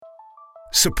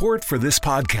Support for this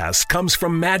podcast comes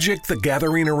from Magic: The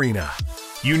Gathering Arena.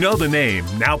 You know the name.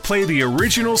 Now play the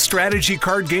original strategy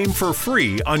card game for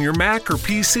free on your Mac or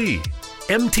PC.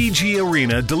 MTG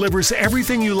Arena delivers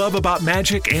everything you love about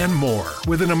Magic and more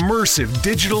with an immersive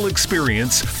digital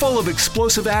experience full of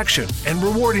explosive action and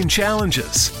rewarding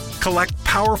challenges. Collect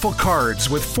powerful cards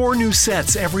with 4 new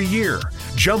sets every year.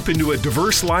 Jump into a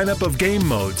diverse lineup of game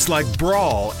modes like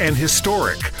Brawl and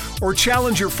Historic, or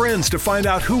challenge your friends to find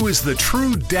out who is the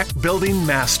true deck-building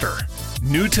master.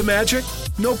 New to Magic?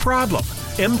 No problem.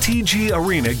 MTG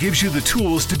Arena gives you the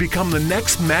tools to become the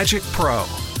next Magic Pro.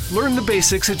 Learn the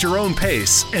basics at your own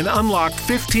pace and unlock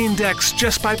 15 decks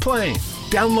just by playing.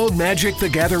 Download Magic: The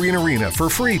Gathering Arena for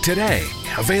free today.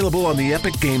 Available on the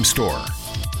Epic Game Store.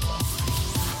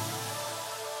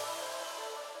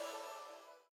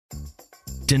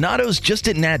 Donato's just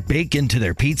didn't add bacon to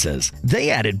their pizzas. They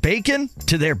added bacon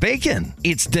to their bacon.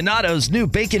 It's Donato's new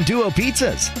Bacon Duo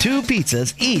pizzas. 2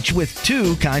 pizzas, each with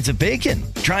 2 kinds of bacon.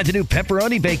 Try the new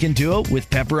Pepperoni Bacon Duo with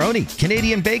pepperoni,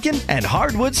 Canadian bacon, and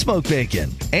hardwood smoked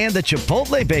bacon. And the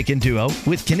Chipotle Bacon Duo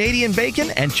with Canadian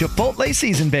bacon and Chipotle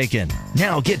seasoned bacon.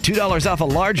 Now get $2 off a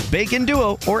large Bacon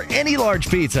Duo or any large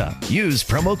pizza. Use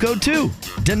promo code 2.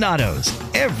 Donato's.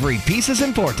 Every piece is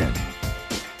important.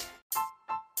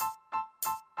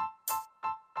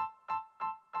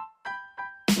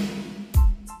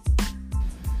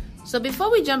 So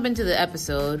before we jump into the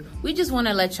episode, we just want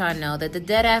to let y'all know that the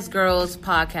Deadass Girls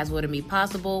podcast wouldn't be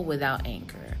possible without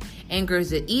Anchor. Anchor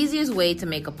is the easiest way to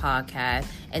make a podcast,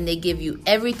 and they give you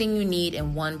everything you need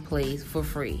in one place for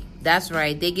free. That's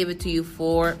right, they give it to you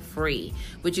for free,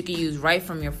 which you can use right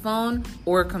from your phone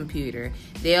or computer.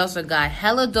 They also got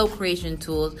hella dope creation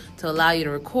tools to allow you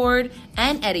to record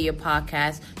and edit your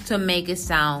podcast to make it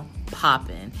sound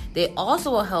poppin'. They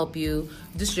also will help you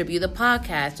distribute the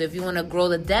podcast. So if you want to grow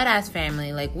the Deadass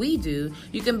family like we do,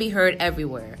 you can be heard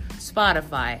everywhere.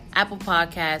 Spotify, Apple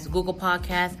Podcasts, Google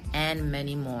Podcasts, and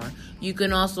many more. You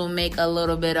can also make a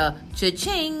little bit of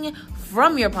cha-ching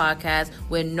from your podcast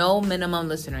with no minimum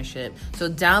listenership. So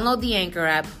download the Anchor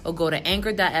app or go to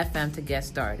anchor.fm to get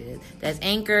started. That's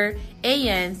Anchor,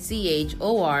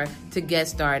 ANCHOR, to get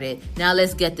started. Now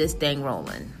let's get this thing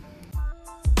rolling.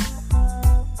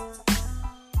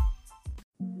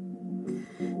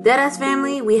 Deadass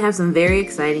family, we have some very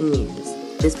exciting news.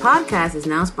 This podcast is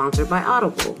now sponsored by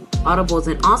Audible. Audible is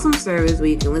an awesome service where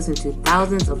you can listen to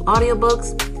thousands of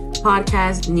audiobooks,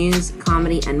 podcasts, news,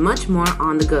 comedy, and much more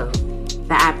on the go.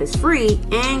 The app is free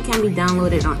and can be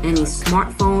downloaded on any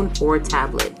smartphone or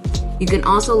tablet. You can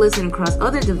also listen across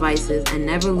other devices and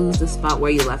never lose the spot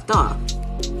where you left off.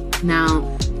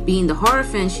 Now, being the horror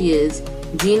fan she is,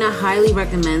 Gina highly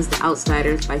recommends The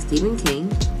Outsiders by Stephen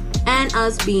King. And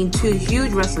us being 2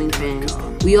 huge wrestling fans,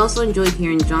 we also enjoyed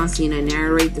hearing John Cena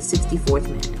narrate the 64th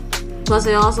Man. Plus,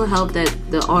 it also helped that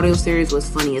the audio series was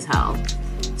funny as hell.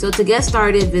 So to get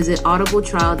started, visit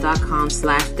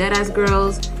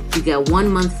audibletrial.com/deadassgirls. You get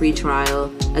 1 month free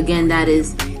trial. Again, that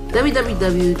is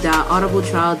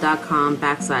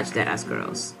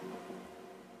www.audibletrial.com/deadassgirls.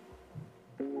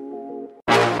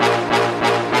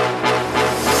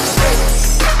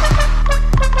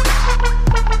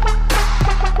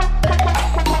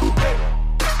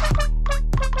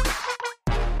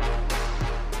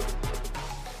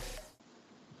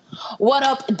 What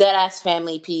up, Deadass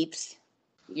family peeps?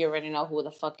 You already know who the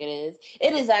fuck it is.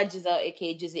 It is I, Giselle,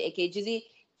 aka Jizzy, aka Jizzy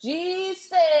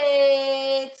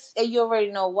G6. And you already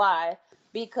know why.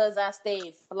 Because I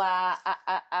stay fly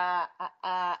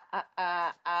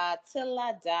till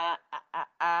I die.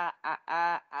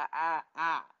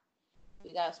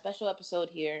 We got a special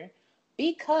episode here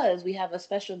because we have a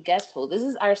special guest host. This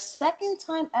is our second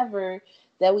time ever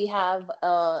that we have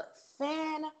a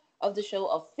fan of the show,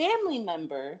 a family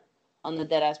member on the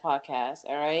Deadass podcast,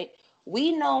 all right?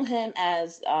 We know him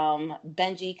as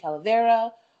Benji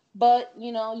Calavera, but,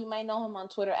 you know, you might know him on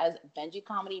Twitter as Benji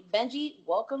Comedy. Benji,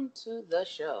 welcome to the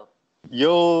show.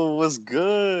 Yo, what's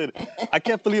good? I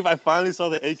can't believe I finally saw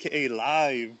the AKA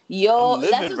live. Yo, I'm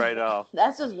living right now.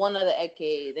 That's just one of the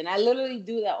AKAs, and I literally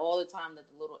do that all the time, the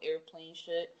little airplane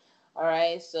shit, all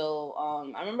right? So,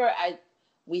 I remember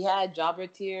we had Jobber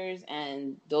Tears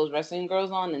and those wrestling girls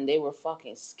on, and they were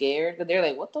fucking scared. But they're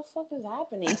like, what the fuck is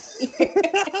happening? I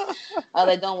was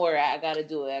like, don't worry, I gotta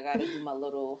do it. I gotta do my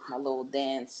little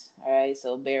dance. All right,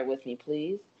 so bear with me,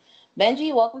 please.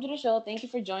 Benji, welcome to the show. Thank you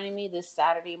for joining me this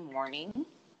Saturday morning.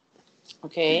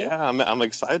 Okay. Yeah, I'm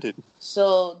excited.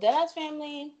 So, Deadass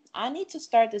family, I need to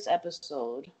start this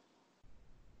episode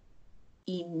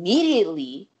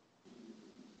immediately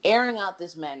airing out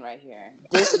this man right here.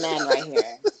 This man right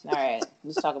here. All right,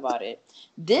 let's talk about it.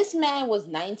 This man was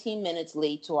 19 minutes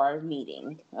late to our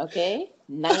meeting. Okay,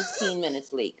 19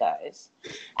 minutes late, guys.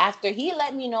 After he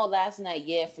let me know last night,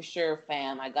 yeah, for sure,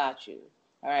 fam, I got you.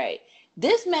 All right.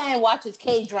 This man watches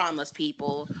K-dramas,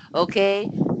 people. Okay.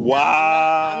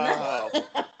 Wow.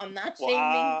 I'm not shaming.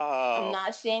 Wow. I'm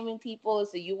not shaming people.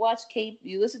 So you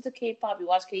listen to K-pop, you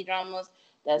watch K-dramas.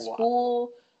 That's Wow.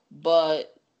 cool,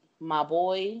 but my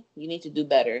boy, you need to do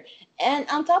better. And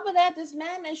on top of that, this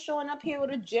man is showing up here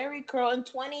with a Jerry curl in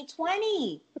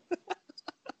 2020.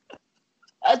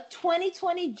 A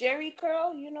 2020 Jerry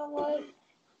curl. You know what?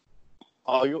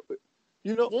 Oh,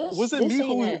 was it me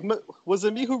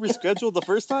who rescheduled the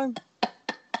first time?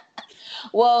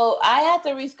 Well, I had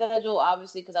to reschedule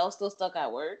obviously because I was still stuck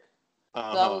at work. So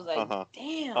I was like,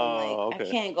 damn, okay. I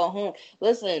can't go home.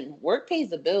 Listen, work pays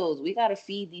the bills. We got to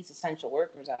feed these essential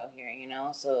workers out here, you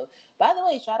know? So, by the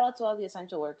way, shout out to all the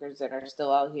essential workers that are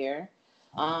still out here.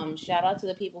 Shout out to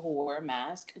the people who wear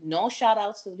masks. No shout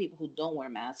outs to the people who don't wear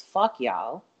masks. Fuck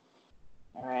y'all.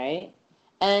 All right.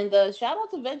 And shout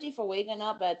out to Veggie for waking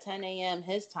up at 10 a.m.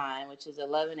 his time, which is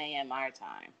 11 a.m. our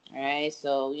time. All right.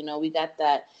 So, you know, we got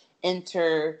that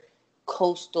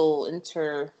intercoastal,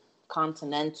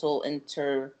 intercontinental,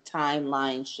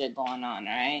 inter-timeline shit going on,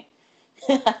 all right?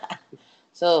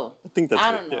 So, I think that's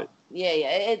I don't know.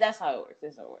 Yeah. That's how it works.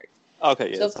 That's how it works.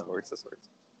 Okay, yeah, that's how it works.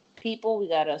 People, we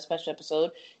got a special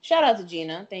episode. Shout out to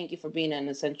Gina. Thank you for being an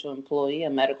essential employee,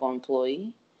 a medical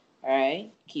employee. All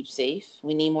right? Keep safe.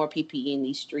 We need more PPE in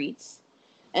these streets.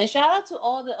 And shout out to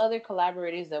all the other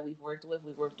collaborators that we've worked with.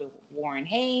 We've worked with Warren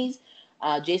Hayes,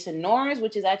 Jason Norris,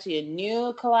 which is actually a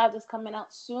new collab that's coming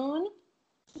out soon.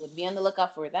 We'll be on the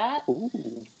lookout for that. Ooh.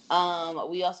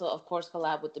 We also, of course,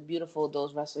 collab with the beautiful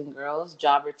Those Wrestling Girls,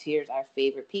 Jobber Tears, our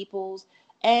favorite peoples,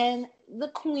 and the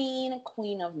Queen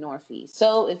of Northeast.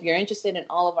 So if you're interested in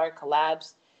all of our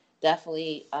collabs,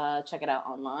 definitely check it out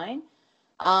online.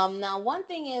 Now, one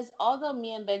thing is, although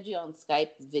me and Benji on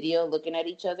Skype video looking at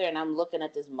each other, and I'm looking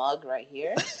at this mug right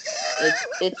here,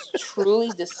 it's truly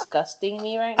disgusting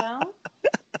me right now.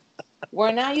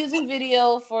 We're not using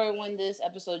video for when this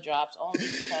episode drops, only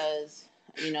because,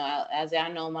 you know, as I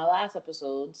know my last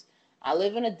episodes, I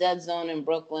live in a dead zone in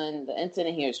Brooklyn. The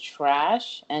internet here is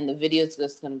trash, and the video is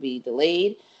just going to be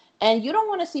delayed. And you don't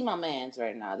want to see my mans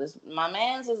right now. My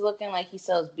mans is looking like he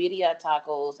sells birria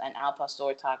tacos and al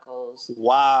pastor tacos.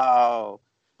 Wow.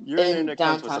 Your in internet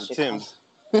comes with downtown some Chicago.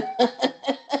 Timbs.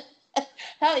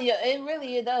 Hell yeah,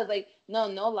 it does. Like, no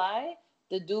lie.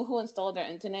 The dude who installed our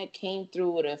internet came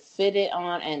through with a fitted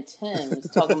on and Tim's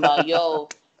talking about, yo,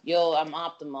 I'm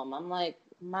Optimum. I'm like,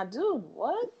 my dude,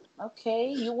 what?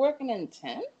 Okay, you working in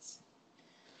Tim's?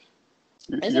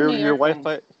 Your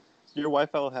Wi-Fi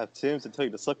will have Tim's to tell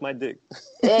you to suck my dick.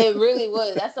 It really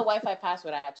would. That's the Wi-Fi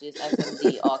password, actually. It's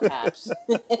SMD, all caps.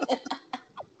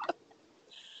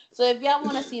 So if y'all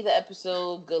want to see the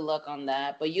episode, good luck on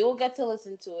that. But you'll get to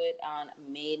listen to it on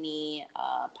many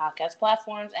podcast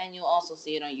platforms, and you'll also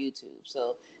see it on YouTube.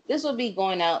 So this will be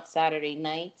going out Saturday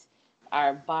night,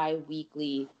 our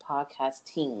bi-weekly podcast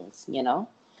teams, you know?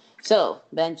 So,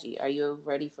 Benji, are you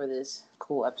ready for this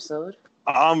cool episode?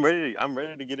 I'm ready. I'm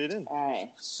ready to get it in. All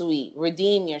right, sweet.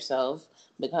 Redeem yourself,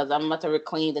 because I'm about to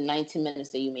reclaim the 19 minutes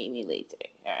that you made me late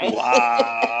today. All right?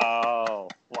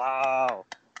 Wow.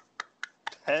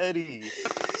 Petty.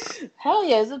 Hell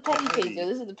yeah, it's a petty page.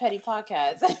 This is the Petty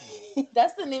Podcast.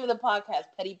 That's the name of the podcast,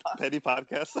 Petty Podcast. Petty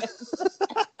Podcast.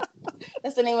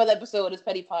 That's the name of the episode, is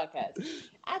Petty Podcast.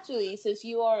 Actually, since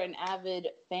you are an avid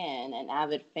fan, an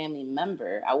avid family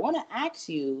member, I want to ask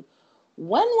you,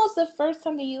 when was the first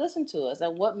time that you listened to us,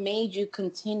 and what made you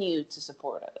continue to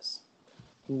support us?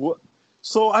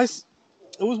 So it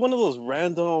was one of those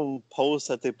random posts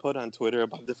that they put on Twitter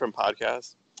about different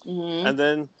podcasts. Mm-hmm. And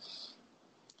then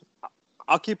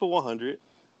I'll keep it 100.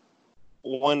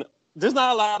 There's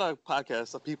not a lot of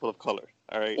podcasts of people of color,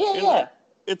 all right? Yeah.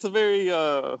 It's a very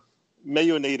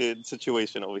mayonated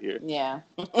situation over here. Yeah.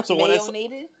 So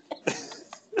mayonated?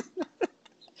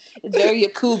 It's very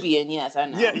Yakubian, yes, I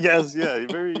know. Yeah,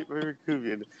 very, very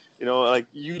Yakubian. You know, like,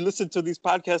 you listen to these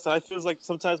podcasts, and I feel like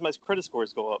sometimes my credit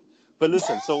scores go up. But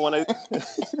listen, so when I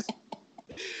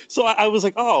was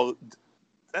like, oh,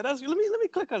 let me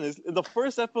click on this. The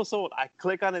first episode, I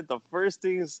click on it. The first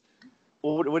things,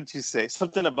 what did you say?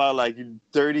 Something about like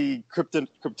dirty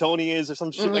Kryptonians or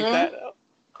some shit like that.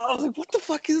 I was like, what the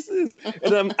fuck is this?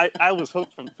 And I was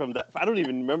hooked from that. I don't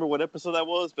even remember what episode that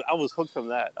was, but I was hooked from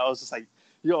that. I was just like,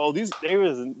 yo, there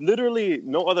is literally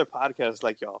no other podcast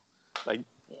like y'all. Like,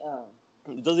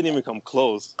 it doesn't even come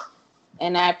close.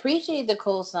 And I appreciate the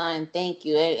cosign. Thank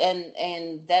you.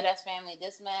 And Deadass family,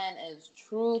 this man is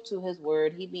true to his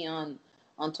word. He be on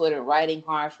Twitter writing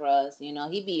hard for us. You know,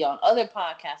 he be on other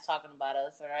podcasts talking about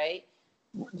us. All right.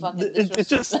 Fucking It's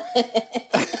just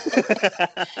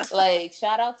like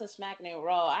shout out to Smacknet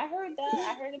Raw. I heard that.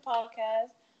 I heard the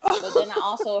podcast, but then I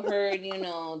also heard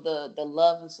the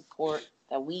love and support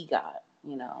that we got.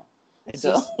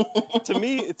 To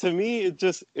me it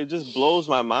just blows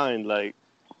my mind. Like,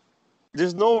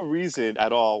 there's no reason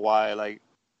at all why like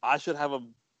I should have a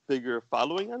bigger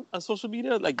following on social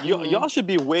media. Like y'all should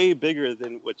be way bigger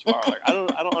than what you are. Like I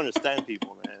don't understand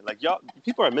people, man. Like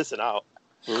people are missing out.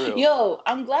 For real. Yo,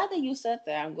 I'm glad that you said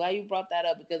that. I'm glad you brought that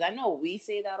up because I know we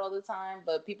say that all the time,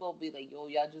 but people will be like, yo,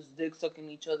 y'all just dick sucking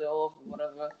each other off or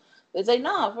whatever. It's like,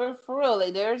 nah, for real.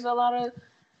 Like, there's a lot of,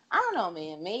 I don't know,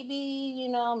 man. Maybe,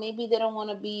 maybe they don't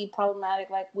want to be problematic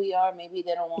like we are. Maybe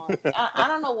they don't want, I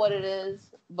don't know what it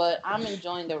is, but I'm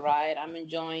enjoying the ride. I'm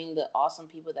enjoying the awesome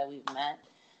people that we've met.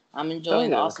 I'm enjoying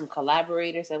the awesome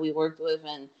collaborators that we worked with.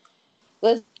 And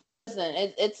listen,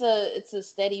 it's a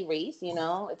steady race,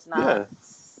 It's not,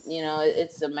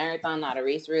 it's a marathon, not a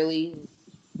race, really.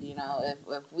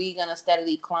 If we gonna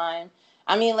steadily climb,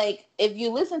 I mean, like if you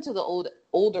listen to the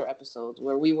older episodes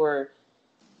where we were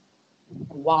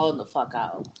walling the fuck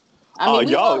out. I mean,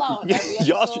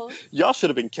 y'all should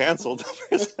have been canceled.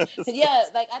 Yeah,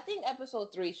 like I think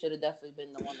episode 3 should have definitely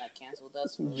been the one that canceled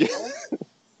us for real.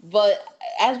 But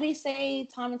as we say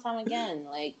time and time again,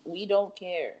 like, we don't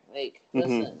care. Like,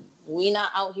 listen, we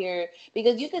not out here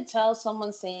because you could tell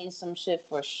someone saying some shit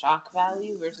for shock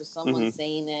value versus someone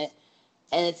saying it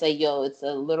and it's like, yo, it's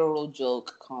a literal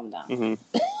joke. Calm down.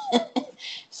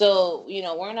 So,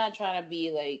 we're not trying to be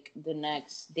like the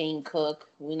next Dane Cook.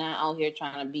 We're not out here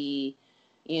trying to be,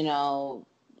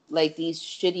 like these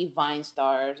shitty Vine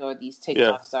stars or these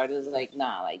TikTok stars. It's like,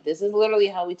 nah, like this is literally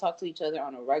how we talk to each other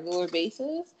on a regular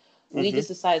basis. We just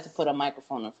decided to put a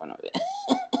microphone in front of it.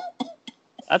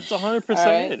 That's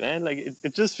 100% it, man. Like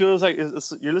it just feels like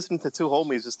you're listening to two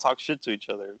homies just talk shit to each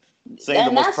other, saying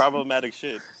the most problematic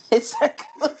shit.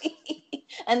 Exactly,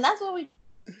 and that's what we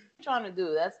trying to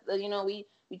do. That's we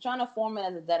trying to form it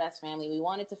as a Deadass family. We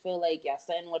want it to feel like y'all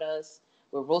sitting with us,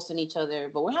 we're roasting each other,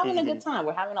 but we're having a good time.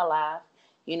 We're having a laugh.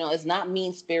 It's not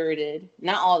mean spirited,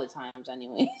 not all the times,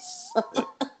 anyways.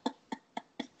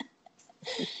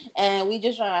 And we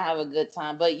just trying to have a good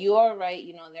time. But you are right.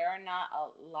 There are not a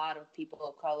lot of people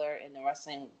of color in the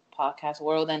wrestling podcast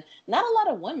world, and not a lot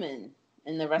of women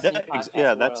in the wrestling podcast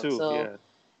world. That too. So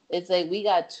it's like we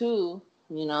got two,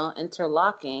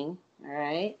 interlocking. All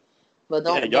right, but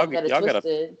don't get it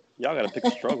twisted. Y'all gotta pick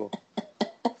a struggle.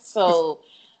 So,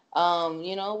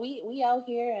 we out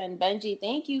here, and Benji,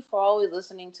 thank you for always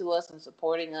listening to us and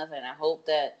supporting us. And I hope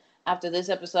that after this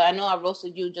episode, I know I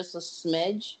roasted you just a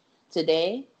smidge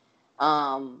today.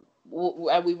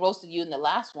 We roasted you in the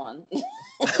last one.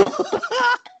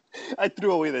 I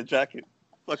threw away the jacket.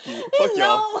 Fuck you. Fuck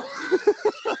y'all.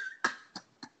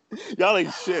 Y'all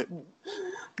ain't shit.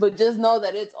 But just know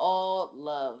that it's all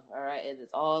love, all right? It is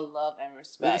all love and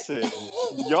respect. Listen,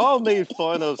 y'all made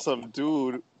fun of some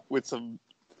dude with some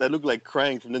that looked like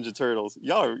Krang from Ninja Turtles.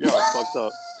 Y'all are fucked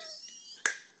up.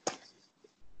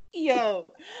 Yo,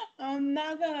 I'm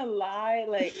not gonna lie.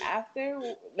 Like after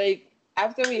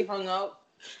we hung up,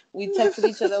 we texted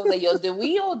each other like, "Yo, did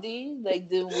we OD? Like,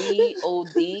 did we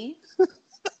OD?"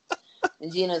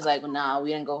 And Gina's like, "Nah, we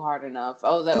didn't go hard enough."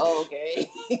 I was like, "Oh, okay."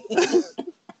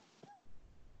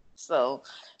 So,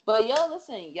 but yo,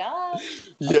 listen, y'all.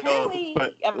 Apparently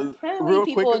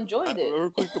people enjoyed it. Real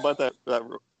quick about that.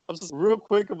 Real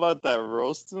quick about that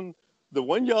roasting. The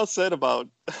one y'all said about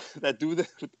that dude that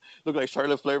looked like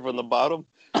Charlotte Flair from the bottom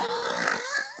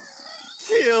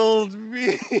killed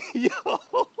me, yo.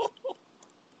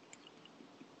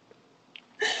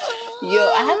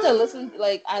 Yo, I have to listen.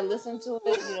 Like, I listen to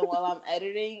it, while I'm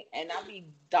editing, and I be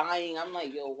dying. I'm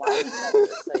like, yo, why are we like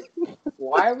this? Like,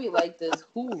 why are we like this?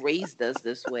 Who raised us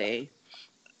this way?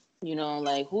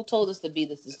 Like, who told us to be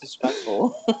this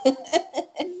disrespectful?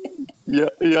 Yeah,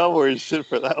 y'all were shit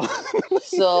for that one.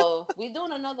 So we're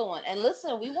doing another one, and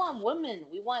listen, we want women,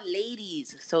 we want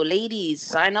ladies. So ladies,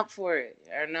 sign up for it.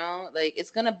 Like,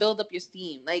 it's gonna build up your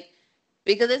steam, like,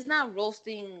 because it's not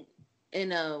roasting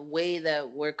in a way that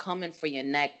we're coming for your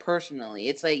neck personally.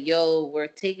 It's like, yo, we're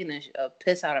taking a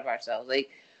piss out of ourselves. Like,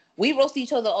 we roast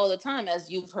each other all the time, as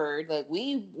you've heard. Like,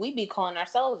 we be calling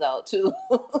ourselves out too.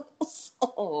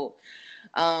 So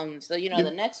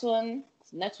the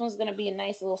next one's gonna be a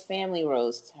nice little family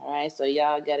roast. All right, so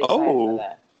y'all get excited for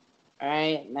that. All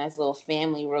right, nice little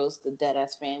family roast, the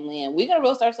Deadass family, and we're gonna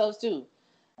roast ourselves too.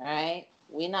 All right,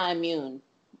 we're not immune.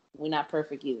 We're not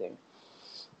perfect either.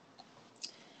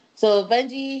 So,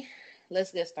 Benji,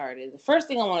 let's get started. The first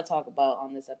thing I want to talk about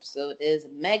on this episode is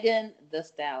Megan Thee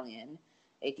Stallion,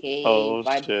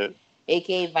 aka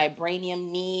aka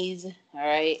Vibranium Knees, all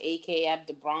right, aka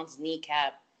the Bronx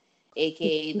Kneecap,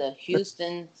 aka the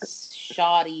Houston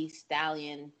Shoddy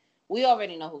Stallion. We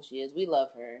already know who she is. We love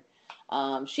her.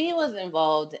 She was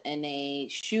involved in a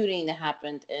shooting that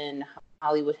happened in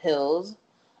Hollywood Hills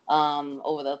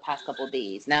over the past couple of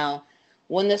days. Now,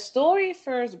 when the story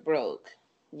first broke,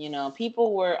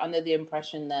 people were under the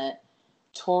impression that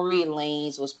Tory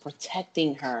Lanez was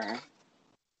protecting her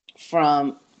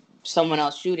from someone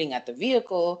else shooting at the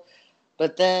vehicle.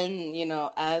 But then,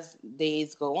 as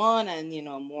days go on and,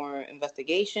 more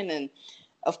investigation and,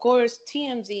 of course,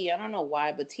 TMZ, I don't know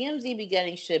why, but TMZ be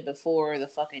getting shit before the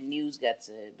fucking news gets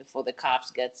it, before the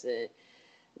cops gets it.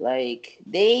 Like,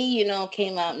 they,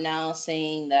 came out now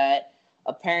saying that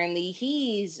apparently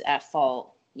he's at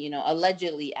fault,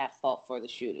 allegedly at fault for the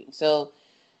shooting. So,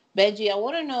 Benji, I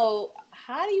want to know,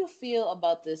 how do you feel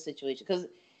about this situation? Because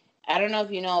I don't know if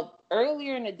you know,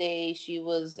 earlier in the day, she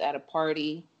was at a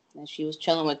party and she was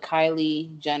chilling with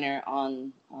Kylie Jenner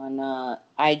on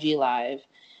IG Live.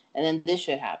 And then this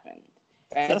shit happened.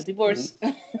 Right? People are...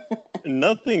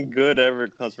 Nothing good ever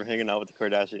comes from hanging out with the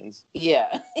Kardashians.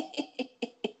 Yeah.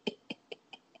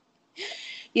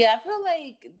 Yeah, I feel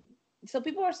like... So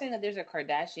people are saying that there's a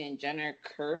Kardashian-Jenner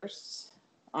curse.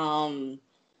 I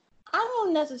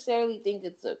don't necessarily think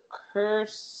it's a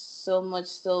curse so much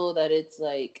so that it's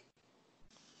like...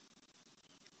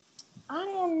 I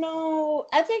don't know.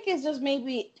 I think it's just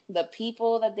maybe the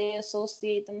people that they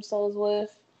associate themselves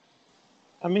with.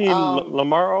 I mean,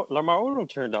 Lamar Odom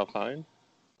turned out fine.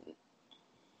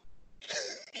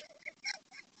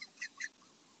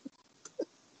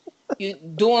 You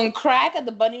doing crack at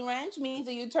the Bunny Ranch means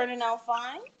that you turning out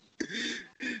fine?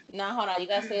 Nah, hold on. You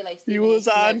gotta say like Stephen He was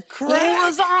on crack. He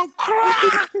was on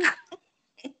crack.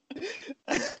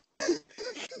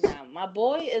 Nah, my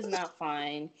boy is not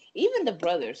fine. Even the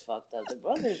brothers fucked up. The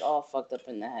brothers all fucked up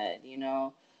in the head.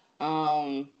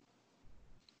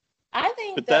 I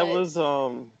think but that was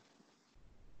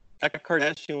that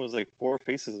Kardashian was like 4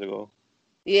 faces ago.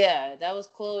 Yeah, that was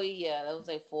Khloe. Yeah, that was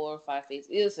like 4 or 5 faces.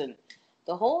 Listen,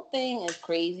 the whole thing is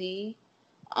crazy.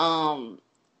 I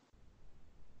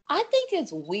think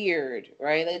it's weird,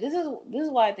 right? Like this is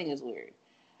why I think it's weird.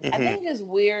 Mm-hmm. I think it's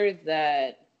weird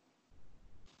that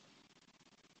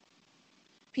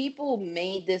people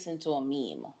made this into a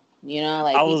meme.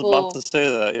 Like I was about to say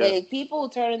that. Yeah. Like people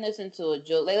turning this into a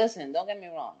joke. Like, listen, don't get me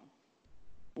wrong.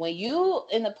 When you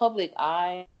in the public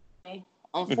eye,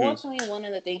 unfortunately, one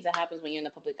of the things that happens when you're in the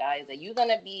public eye is that you're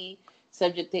gonna be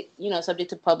subject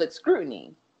to public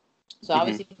scrutiny. So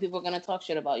obviously, people are gonna talk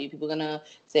shit about you. People are gonna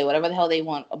say whatever the hell they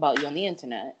want about you on the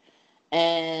internet,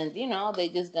 and they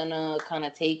just gonna kind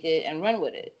of take it and run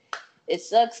with it. It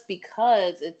sucks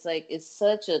because it's like it's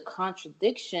such a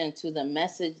contradiction to the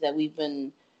message that we've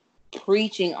been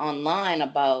preaching online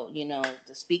about the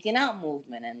speaking out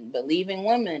movement and believing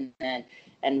women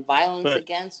and violence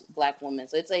against Black women.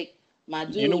 So it's like, my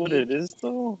dude. You know what it is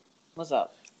though? What's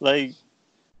up? Like,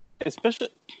 especially,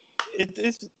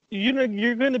 it's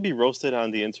you're going to be roasted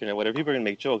on the internet. Whatever, people are going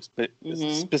to make jokes, but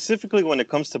specifically when it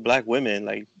comes to Black women,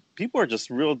 like people are just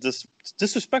real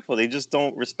disrespectful. They just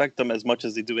don't respect them as much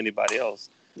as they do anybody else.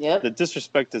 Yeah, the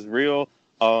disrespect is real.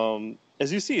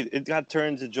 As you see, it got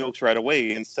turned to jokes right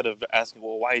away instead of asking,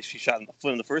 well, why is she shot in the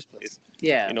foot in the first place?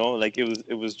 Yeah, like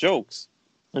it was jokes.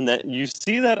 And that you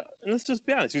see that, and let's just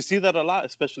be honest, you see that a lot,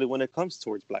 especially when it comes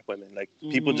towards Black women. Like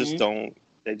people just don't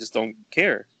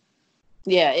care.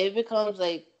 Yeah, it becomes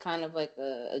like kind of like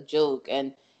a joke.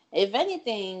 And if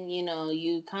anything,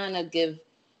 you kind of give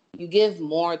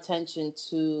more attention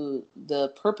to the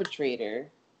perpetrator,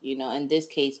 in this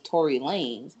case, Tory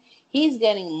Lanez. He's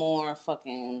getting more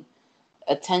fucking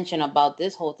attention about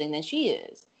this whole thing than she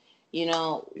is.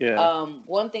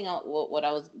 One thing, what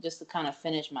I was, just to kind of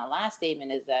finish my last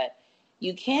statement, is that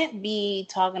you can't be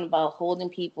talking about holding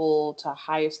people to a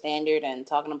higher standard and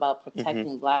talking about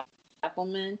protecting Black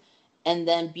women and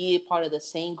then be a part of the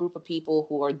same group of people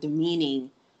who are demeaning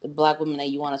the Black women that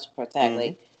you want us to protect.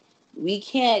 Like, we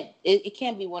can't, it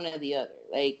can't be one or the other.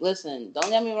 Like, listen, don't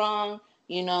get me wrong.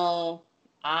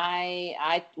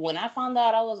 I when I found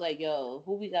out, I was like, yo,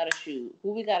 who we gotta shoot?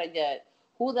 Who we gotta get?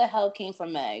 Who the hell came for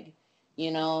Meg?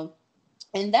 In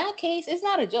that case, it's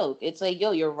not a joke. It's like,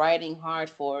 yo, you're riding hard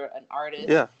for an artist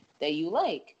that you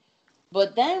like.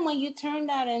 But then when you turn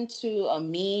that into a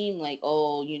meme, like,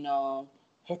 oh,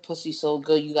 her pussy's so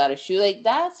good, you gotta shoot. Like,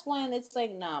 that's when it's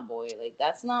like, nah, boy, like,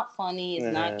 that's not funny.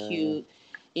 It's not cute.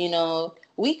 You know,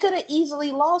 we could have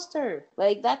easily lost her.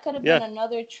 Like, that could have been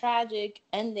another tragic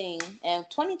ending. And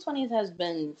 2020 has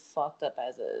been fucked up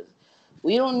as is.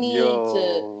 We don't need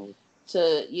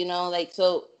to, you know, like,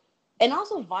 so, and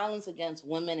also violence against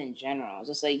women in general.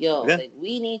 Just like, like,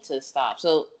 we need to stop.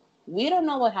 So we don't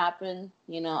know what happened.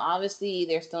 You know, obviously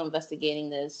they're still investigating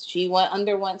this. She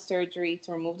underwent surgery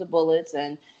to remove the bullets,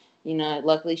 and, you know,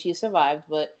 luckily she survived,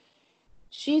 but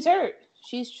she's hurt.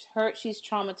 She's hurt. She's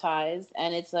traumatized.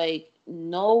 And it's like,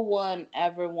 no one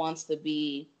ever wants to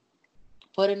be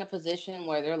put in a position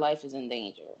where their life is in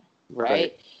danger.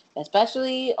 Right?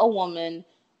 Especially a woman,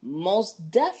 most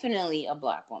definitely a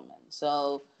Black woman.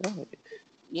 So,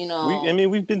 you know.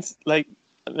 We've been like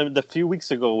a few weeks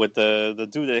ago with the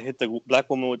dude that hit the Black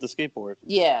woman with the skateboard.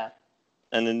 Yeah.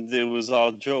 And then it was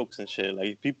all jokes and shit.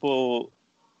 Like, people,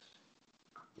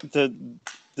 like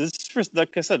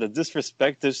I said, the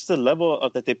disrespect, there's the level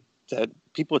of that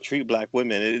people treat Black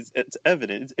women. It's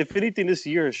evident. If anything, this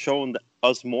year has shown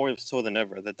us more so than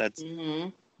ever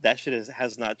that shit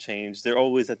has not changed. They're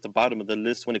always at the bottom of the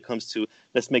list when it comes to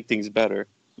let's make things better.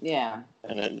 Yeah.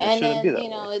 And it then, shouldn't be that you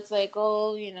know, way. it's like,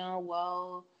 oh, you know,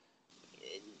 well,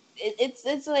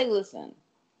 it's like, listen,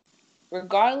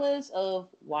 regardless of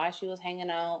why she was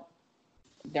hanging out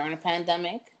during a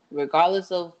pandemic,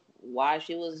 regardless of why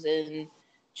she was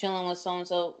chilling with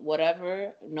so-and-so,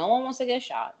 whatever, no one wants to get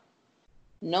shot.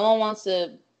 No one wants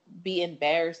to be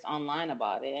embarrassed online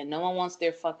about it. And no one wants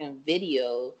their fucking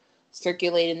video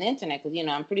circulating the internet. Because, you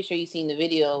know, I'm pretty sure you've seen the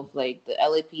video of, like, the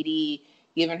LAPD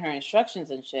giving her instructions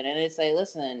and shit. And it's like,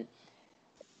 listen,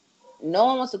 no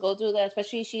one wants to go through that,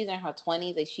 especially she's in her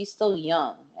 20s. Like, she's still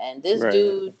young. And this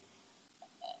dude,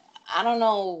 I don't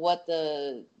know what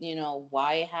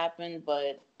why it happened,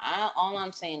 but all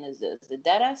I'm saying is this. The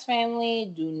Deadass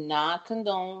family do not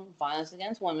condone violence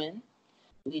against women.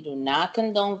 We do not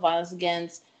condone violence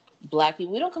against Black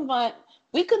people.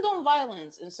 We condone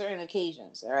violence in certain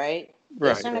occasions, all right?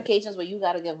 There's certain occasions where you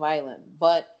got to get violent,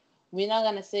 but we're not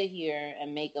going to sit here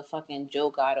and make a fucking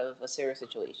joke out of a serious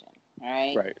situation, all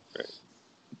right? Right.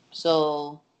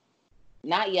 So,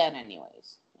 not yet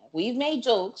anyways. We've made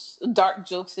jokes, dark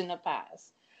jokes in the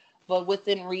past, but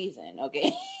within reason,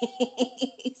 okay?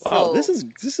 Wow, this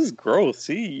is growth.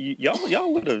 See,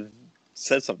 y'all would have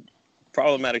said some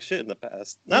problematic shit in the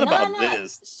past. Not about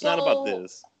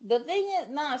this. The thing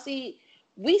is,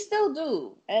 we still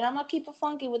do. And I'm going to keep it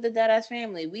funky with the Deadass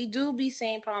family. We do be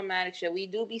saying problematic shit. We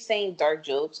do be saying dark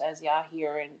jokes, as y'all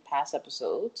hear in past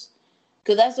episodes.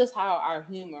 Because that's just how our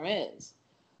humor is.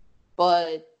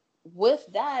 But with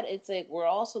that, it's like we're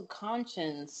also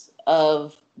conscious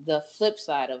of the flip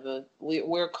side of it.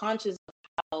 We're conscious of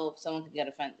how someone could get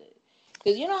offended.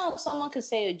 Because you know how someone could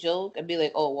say a joke and be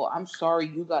like, oh, well, I'm sorry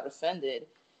you got offended.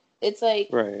 It's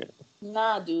like,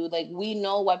 nah, dude. Like, we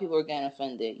know why people are getting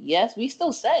offended. Yes, we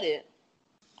still said it.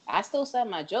 I still said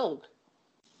my joke.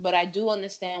 But I do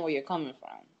understand where you're coming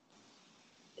from.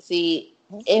 See,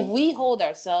 if we hold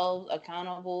ourselves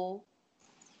accountable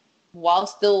while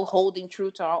still holding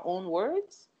true to our own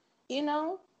words, you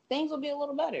know, things will be a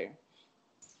little better.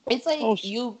 It's like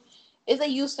you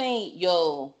saying,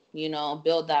 yo, you know,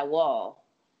 build that wall.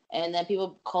 And then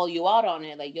people call you out on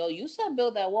it. Like, yo, you said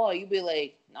build that wall. You'd be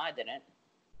like, no, I didn't.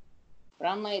 But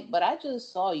I'm like, but I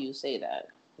just saw you say that.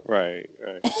 Right.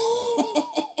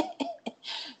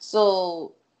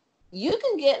 So you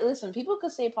can listen, people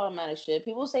could say problematic shit.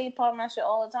 People say problematic shit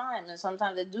all the time. And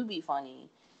sometimes it do be funny.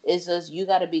 It's just, you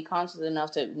got to be conscious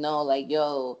enough to know, like,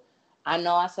 yo, I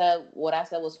know what I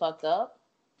said was fucked up.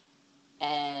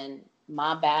 And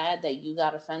my bad that you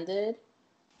got offended.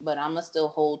 But I'm going to still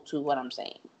hold to what I'm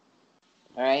saying.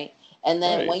 All right? And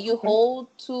then when you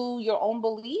hold to your own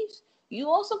beliefs, you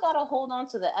also got to hold on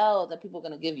to the L that people are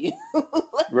going to give you.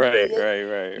 Right.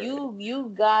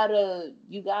 You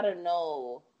gotta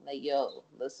know, like, yo,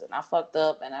 listen, I fucked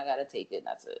up and I got to take it. And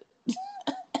that's it.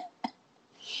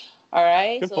 All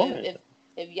right? Good point.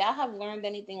 If y'all have learned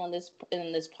anything in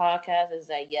this podcast, is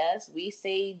that, yes, we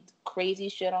say crazy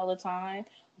shit all the time.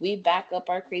 We back up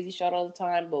our crazy shit all the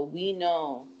time, but we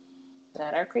know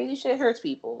that our crazy shit hurts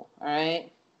people, all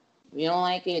right? If you don't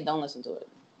like it, don't listen to it.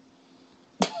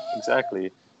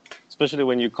 Exactly. Especially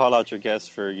when you call out your guests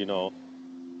for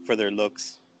their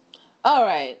looks. All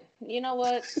right. You know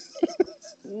what?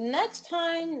 next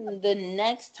time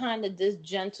that this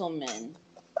gentleman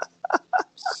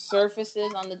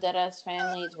surfaces on the Deadass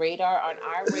family's radar, on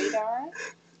our radar,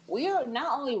 we are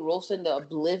not only roasting the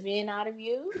oblivion out of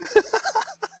you,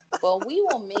 but we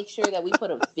will make sure that we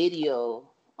put a video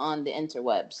on the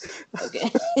interwebs. Okay.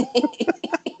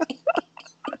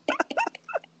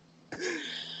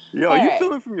 Yo, are you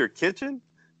filming from your kitchen?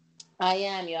 I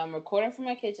am, yo. I'm recording from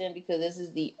my kitchen because this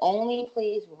is the only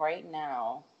place right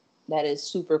now that is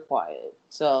super quiet.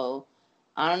 So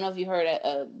I don't know if you heard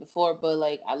it before, but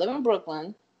like I live in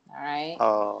Brooklyn. All right.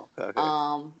 Oh, okay.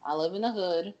 I live in the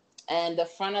hood, and the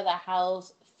front of the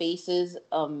house faces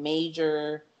a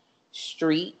major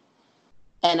street,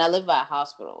 and I live by a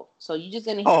hospital. So you're just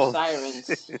gonna hear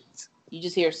sirens. Shit. You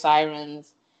just hear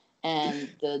sirens, and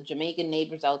the Jamaican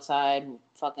neighbors outside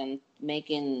fucking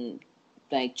making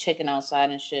like chicken outside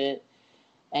and shit.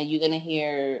 And you're gonna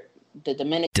hear the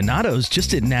Dominican. Donato's just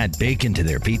didn't add bacon to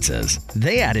their pizzas.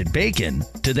 They added bacon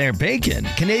to their bacon.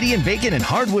 Canadian bacon and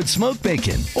hardwood smoked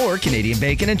bacon. Or Canadian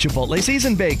bacon and Chipotle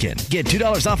seasoned bacon. Get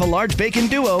 $2 off a large bacon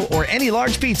duo or any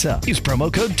large pizza. Use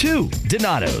promo code 2.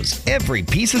 Donato's. Every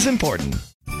piece is important.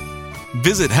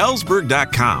 Visit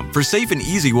Hellsberg.com for safe and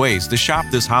easy ways to shop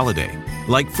this holiday.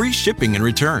 Like free shipping and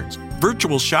returns,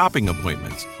 virtual shopping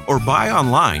appointments, or buy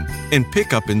online and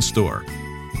pick up in store.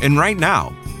 And right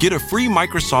now, get a free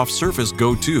Microsoft Surface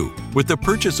Go 2 with the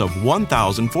purchase of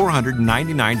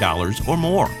 $1,499 or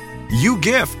more. You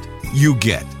gift, you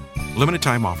get. Limited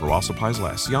time offer while supplies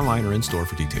last. See online or in store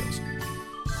for details.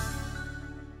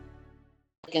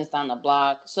 Down the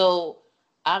block. So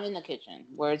I'm in the kitchen,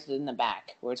 where it's in the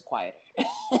back, where it's quieter.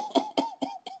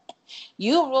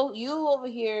 You over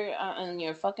here on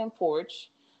your fucking porch.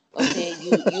 Okay,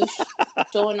 you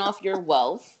showing off your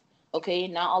wealth. Okay,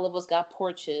 not all of us got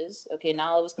porches. Okay,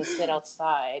 not all of us can sit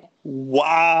outside. Wow.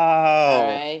 All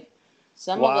right.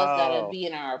 Some of us gotta be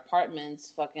in our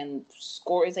apartments. Fucking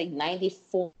score is like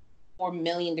 94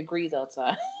 million degrees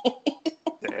outside.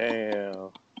 Damn.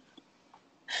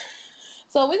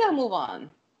 So we gotta move on.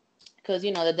 Because,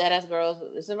 you know, the Deadass Girls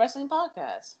is a wrestling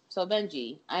podcast. So,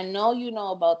 Benji, I know you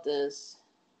know about this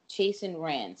Chasing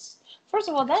Rants. First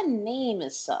of all, that name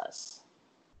is sus.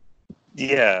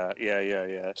 Yeah.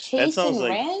 Chasing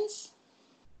Rants?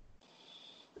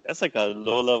 That's like a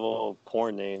low-level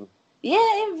porn name. Yeah,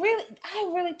 I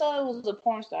really thought it was a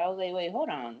porn star. I was like, wait, hold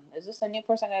on. Is this a new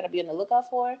person I got to be on the lookout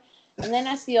for? And then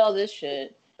I see all this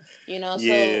shit, you know? So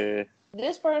Yeah.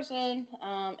 this person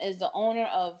is the owner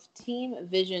of Team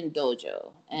Vision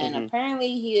Dojo. And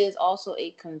apparently he is also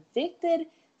a convicted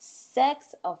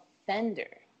sex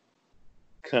offender.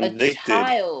 Convicted. A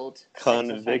child.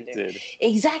 Convicted.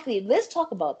 Exactly. Let's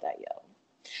talk about that, yo.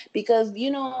 Because,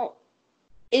 you know,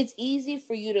 it's easy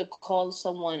for you to call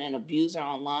someone an abuser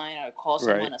online or call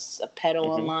someone a pedo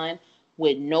online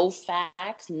with no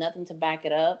facts, nothing to back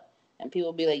it up. And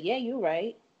people be like, yeah, you're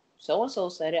right. So-and-so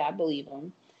said it. I believe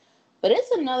him. But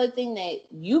it's another thing that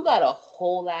you got a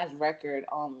whole ass record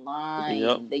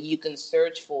online that you can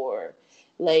search for.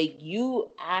 Like, you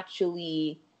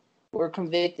actually were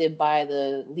convicted by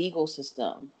the legal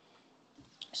system.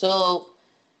 So,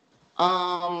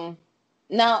 now,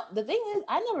 the thing is,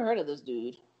 I never heard of this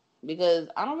dude because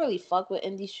I don't really fuck with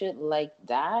indie shit like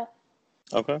that.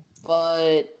 Okay.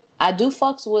 But I do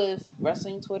fucks with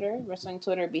wrestling Twitter. Wrestling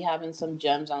Twitter be having some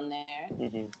gems on there.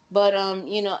 But,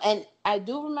 you know, and I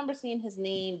do remember seeing his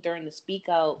name during the Speak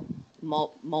Out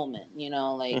moment, you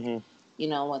know, like, you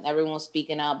know, when everyone's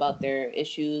speaking out about their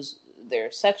issues,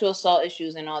 their sexual assault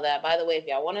issues and all that. By the way, if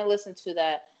y'all want to listen to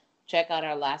that, check out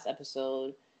our last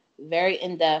episode. Very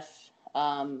in-depth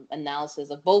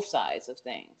analysis of both sides of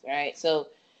things, right? So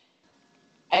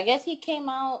I guess he came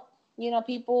out, you know,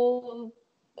 people,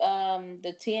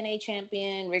 the TNA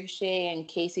champion, Ricochet and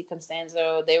Casey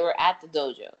Constanzo, they were at the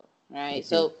dojo, right?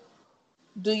 So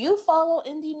do you follow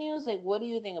indie news? Like, what do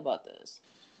you think about this?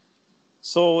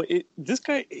 So this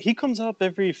guy, he comes up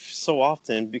every so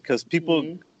often because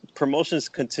people, promotions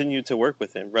continue to work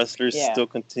with him. Wrestlers still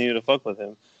continue to fuck with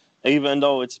him. Even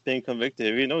though it's been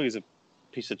convicted, you know he's a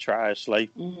piece of trash. Like,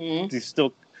 they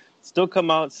still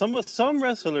come out. Some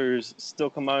wrestlers still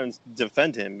come out and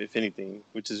defend him, if anything,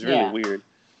 which is really weird.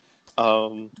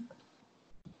 But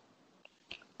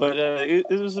it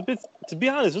was a bit, to be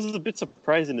honest, it was a bit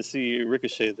surprising to see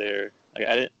Ricochet there.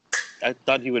 Like, I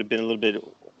thought he would have been a little bit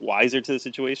wiser to the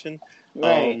situation.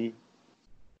 Right.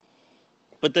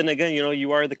 But then again, you know,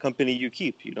 you are the company you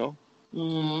keep, you know?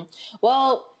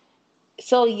 Well,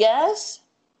 so yes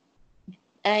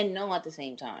and no at the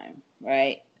same time,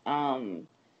 right?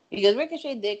 Because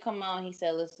Ricochet did come out and he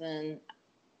said, listen,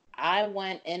 I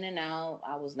went in and out.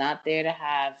 I was not there to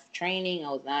have training. I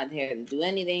was not there to do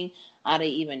anything. I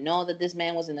didn't even know that this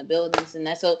man was in the building and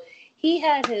that. So he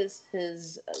had his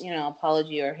you know,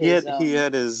 apology or his... He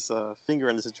had his finger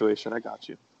in the situation. I got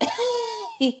you.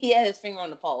 He had his finger on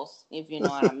the pulse, if you know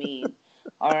what I mean.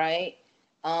 All right.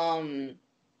 And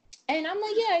I'm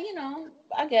like, yeah, you know,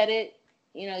 I get it.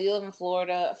 You know, you live in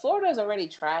Florida. Florida is already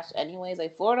trash anyways.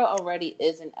 Like, Florida already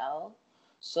is an L.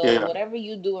 So whatever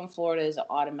you do in Florida is an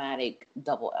automatic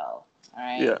double L. All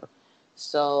right. Yeah.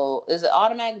 So is it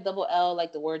automatic double L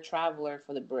like the word traveler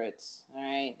for the Brits? All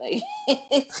right. Like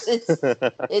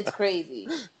it's crazy.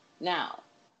 Now,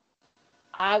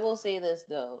 I will say this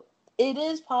though. It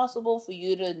is possible for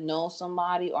you to know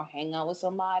somebody or hang out with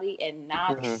somebody and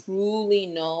not truly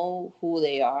know who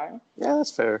they are. Yeah, that's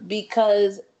fair.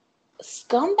 Because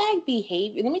scumbag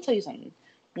behavior, let me tell you something.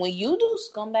 When you do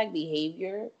scumbag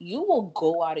behavior, you will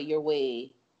go out of your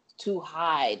way to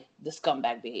hide the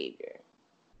scumbag behavior.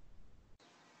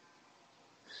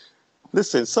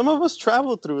 Listen, some of us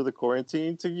travel through the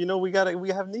quarantine to, we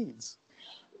have needs.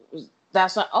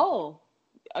 That's not,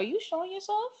 are you showing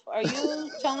yourself? Are you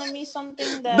telling me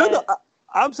something that... No,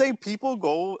 I'm saying people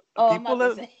go... I'm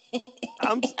about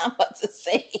to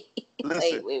say...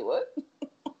 Listen, wait, what?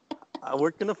 I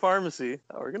work in a pharmacy,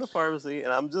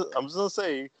 and I'm just gonna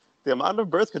say the amount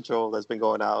of birth control that's been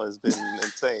going out has been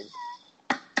insane.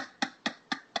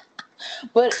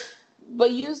 But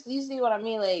you see what I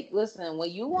mean? Like, listen,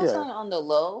 when you want something on the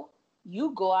low,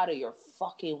 you go out of your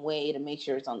fucking way to make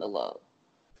sure it's on the low.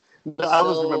 No, I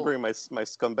was remembering my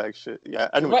scumbag shit. Yeah,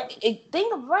 anyway.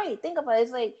 Think about it.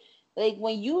 It's like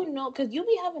when you know, because you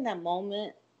be having that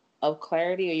moment of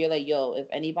clarity, or you're like, yo, if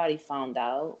anybody found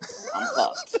out, I'm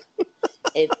fucked.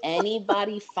 If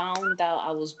anybody found out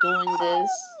I was doing this,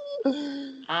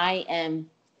 I am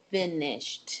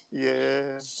finished.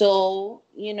 Yeah. So,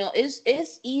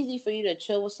 it's easy for you to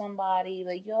chill with somebody,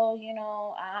 like, yo, we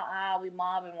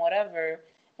mobbing, whatever.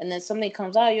 And then something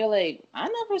comes out, you're like, I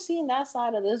never seen that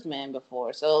side of this man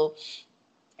before. So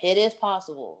it is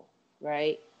possible,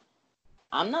 right?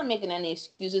 I'm not making any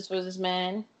excuses for this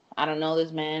man. I don't know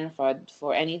this man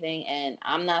for anything. And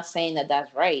I'm not saying that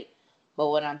that's right. But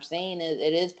what I'm saying is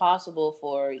it is possible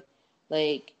for,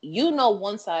 like,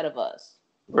 one side of us.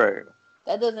 Right.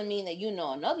 That doesn't mean that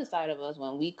another side of us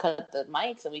when we cut the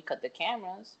mics and we cut the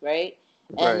cameras, right?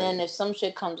 And then if some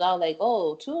shit comes out like,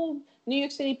 2 New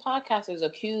York City podcasters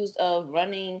accused of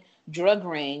running drug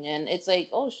ring, and it's like,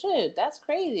 oh shit, that's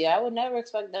crazy. I would never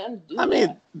expect them to do that. I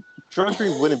mean, drug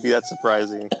ring wouldn't be that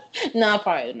surprising. No,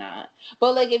 probably not.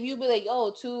 But like, if you be like,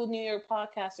 2 New York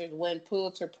podcasters win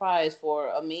Pulitzer Prize for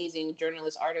amazing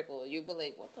journalist article, you'd be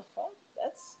like, what the fuck?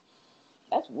 That's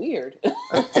weird.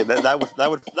 Okay,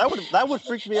 that would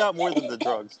freak me out more than the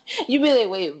drugs. You'd be like,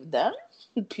 wait, them?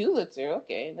 Pulitzer,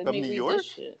 okay. Let me New read York? this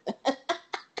shit.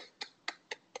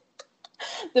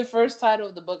 The first title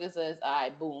of the book, it says,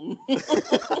 I boom.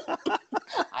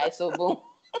 I so boom.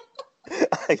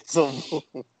 I so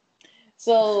boom.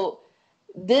 So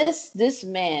this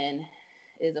man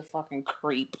is a fucking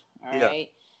creep, all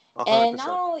right? 100%. And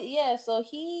now, so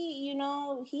he,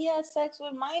 he has sex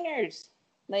with minors,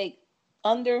 like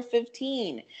under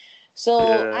 15.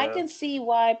 So I can see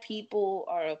why people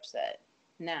are upset.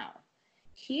 Now,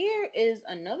 here is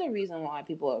another reason why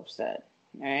people are upset.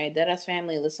 All right, Deadass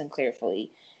family, listen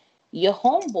carefully. Your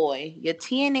homeboy, your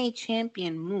TNA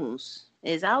champion Moose,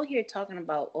 is out here talking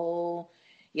about, y'all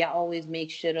always make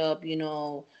shit up,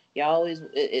 y'all always,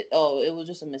 it was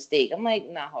just a mistake. I'm like,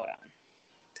 nah, hold on.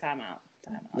 Time out.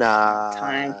 Time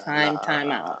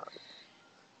out.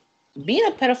 Being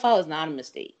a pedophile is not a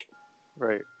mistake.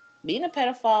 Right. Being a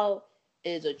pedophile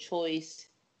is a choice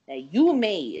that you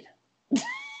made,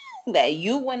 that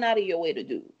you went out of your way to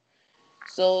do.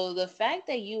 So the fact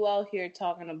that you out here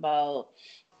talking about,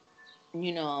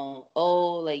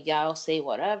 like y'all say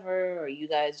whatever, or you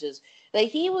guys just, like,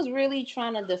 he was really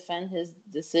trying to defend his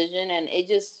decision, and it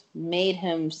just made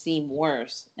him seem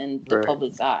worse in the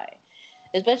public's eye.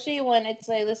 Especially when it's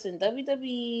like, listen,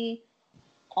 WWE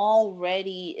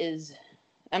already is,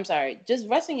 I'm sorry, just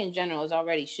wrestling in general is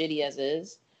already shitty as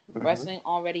is. Mm-hmm. Wrestling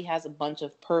already has a bunch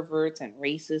of perverts and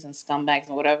racists and scumbags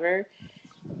and whatever.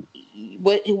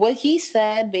 What he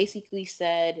said basically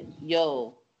said,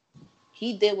 yo,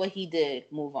 he did what he did,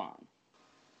 move on.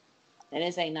 And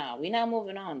it's like, nah, we're not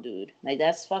moving on, dude. Like,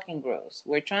 that's fucking gross.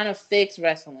 We're trying to fix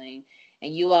wrestling,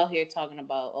 and you out here talking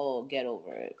about, get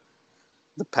over it.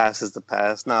 The past is the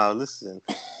past. Nah, listen.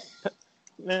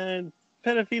 Man,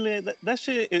 pedophilia, that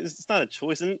shit it's not a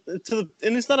choice. And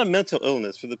it's not a mental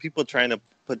illness for the people trying to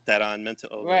put that on mental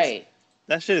illness. Right.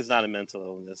 That shit is not a mental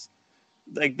illness.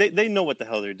 Like, they know what the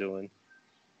hell they're doing.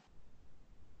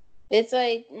 It's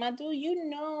like, my dude,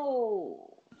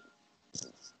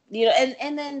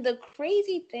 and then the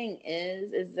crazy thing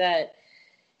is that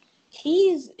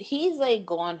he's like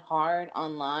going hard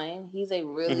online. He's like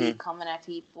really coming at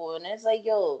people, and it's like,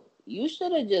 yo, you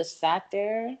should have just sat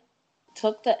there,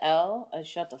 took the L, and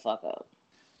shut the fuck up.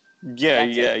 Yeah,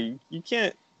 you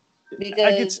can't.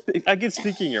 Because I get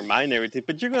speaking your mind and everything,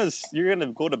 but you're gonna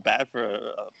go to bat for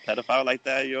a pedophile like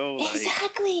that, yo. Like,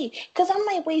 exactly. Because I'm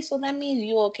like, wait, so that means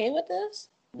you okay with this?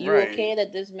 You right. okay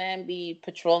that this man be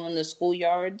patrolling the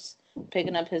schoolyards,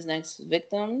 picking up his next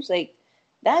victims? Like,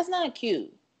 that's not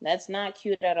cute. That's not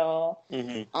cute at all.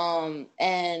 Mm-hmm.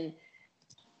 And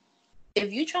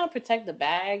if you trying to protect the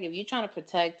bag, if you trying to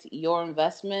protect your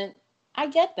investment, I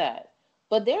get that.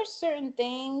 But there's certain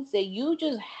things that you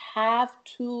just have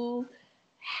to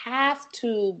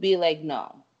be like,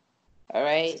 no. All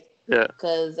right? Yeah.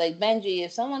 Because, like, Benji,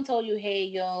 if someone told you, hey,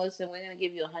 yo, listen, we're going to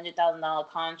give you $100,000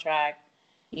 contract,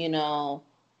 you know,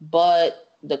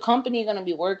 but the company you're going to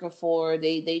be working for,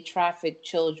 they traffic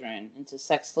children into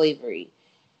sex slavery.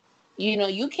 You know,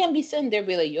 you can't be sitting there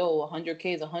be like, yo,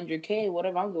 100K is 100K,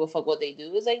 whatever. I don't give a fuck what they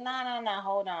do. It's like, nah,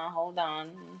 hold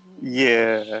on.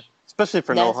 Yeah. Especially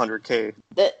for no 100K.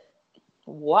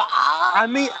 Wow. I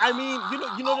mean,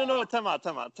 no. Time out.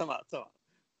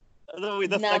 No, wait,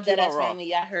 now that that's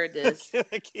family, y'all heard this.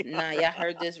 Y'all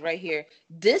heard this right here.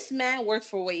 This man works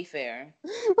for Wayfair.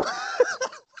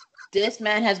 This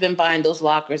man has been buying those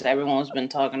lockers everyone's been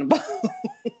talking about.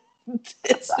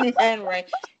 This man, right?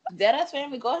 Deadass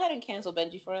family, go ahead and cancel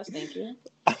Benji for us. Thank you.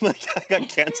 I'm like, I got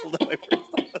canceled on my first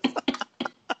episode.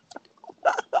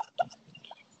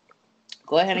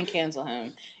 Go ahead and cancel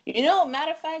him. You know,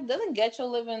 matter of fact, doesn't Getcho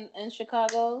live in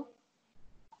Chicago?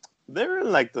 They're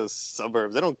in like the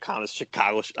suburbs. They don't count as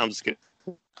Chicago. I'm just kidding.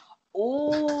 Ooh,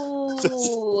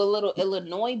 a little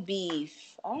Illinois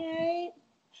beef. All right.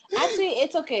 Actually,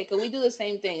 it's okay because we do the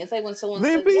same thing. It's like when someone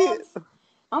says, yes,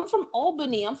 I'm from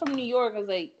Albany. I'm from New York. I was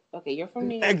like, okay, you're from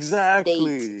New York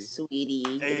State, sweetie.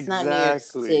 It's not New York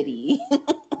City.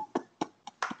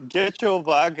 Get your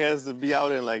podcast to be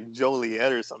out in like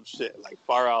Joliet or some shit, like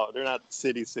far out. They're not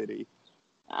city.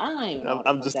 I don't even know.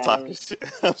 I'm just talking shit.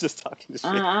 I'm just talking shit.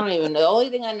 I don't even know. The only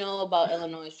thing I know about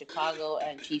Illinois is Chicago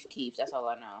and Chief Keef. That's all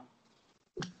I know.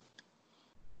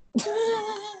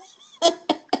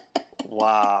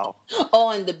 Wow. Oh,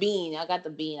 and the bean. I got the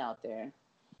bean out there.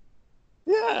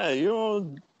 Yeah, you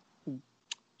know,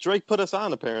 Drake put us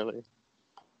on, apparently.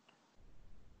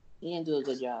 He didn't do a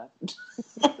good job.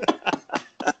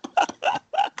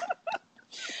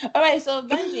 All right, so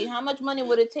Benji, how much money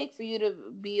would it take for you to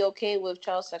be okay with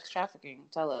child sex trafficking?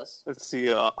 Tell us. Let's see.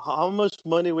 How much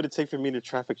money would it take for me to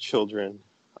traffic children?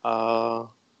 I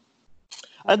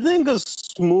think a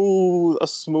smooth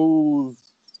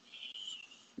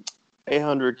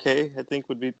 800K. I think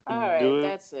would be. All right,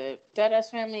 that's it.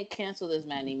 Deadass family, cancel this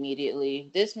man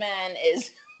immediately. This man is.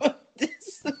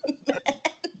 This man.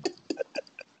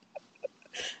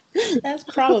 That's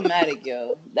problematic,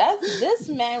 yo. That's this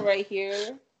man right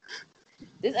here.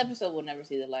 This episode will never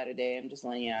see the light of day. I'm just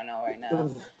letting y'all know right now.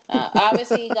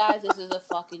 Obviously, guys, this is a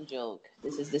fucking joke.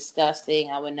 This is disgusting.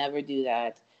 I would never do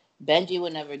that. Benji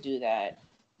would never do that.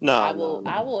 No,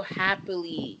 I will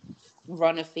happily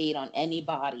run a fade on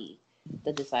anybody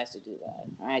that decides to do that.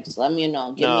 All right, just let me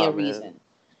know. Give me a reason.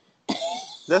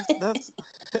 That's.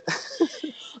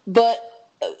 But.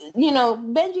 You know,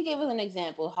 Benji gave us an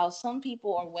example how some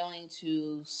people are willing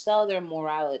to sell their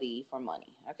morality for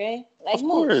money. Okay, like of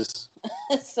course.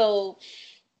 So,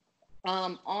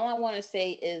 all I want to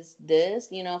say is this: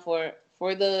 you know, for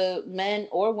the men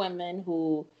or women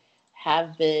who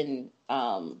have been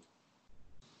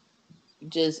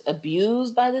just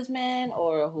abused by this man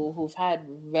or who've had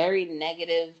very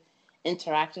negative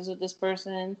interactions with this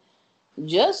person,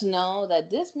 just know that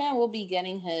this man will be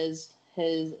getting his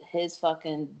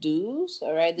fucking dues.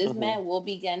 All right, this man will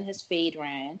be getting his fade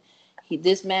ran.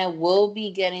 This man will be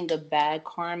getting the bad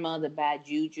karma, the bad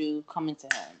juju coming to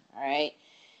him. All right,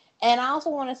 and I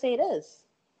also want to say this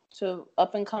to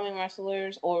up and coming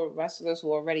wrestlers or wrestlers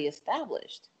who are already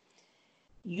established: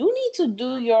 you need to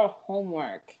do your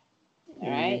homework. All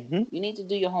right, you need to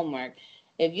do your homework.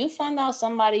 If you find out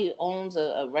somebody owns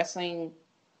a wrestling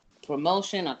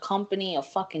promotion, a company, a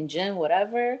fucking gym,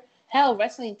 whatever. Hell,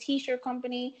 wrestling t-shirt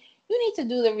company, you need to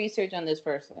do the research on this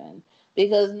person.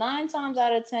 Because 9 times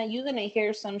out of 10, you're going to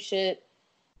hear some shit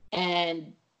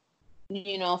and,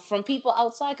 you know, from people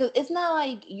outside. Because it's not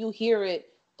like you hear it,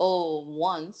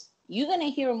 once. You're going to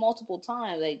hear it multiple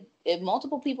times. Like, if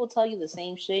multiple people tell you the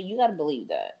same shit, you got to believe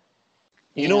that.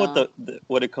 You know what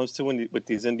what it comes to with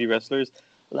these indie wrestlers?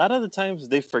 A lot of the times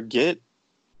they forget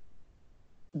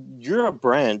you're a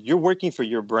brand. You're working for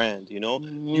your brand, you know?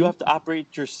 You have to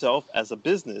operate yourself as a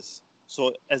business.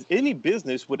 So as any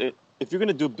business, if you're going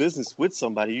to do business with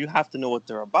somebody, you have to know what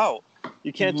they're about.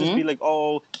 You can't just be like,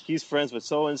 oh, he's friends with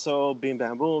so-and-so, bing,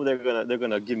 bam, boom. They're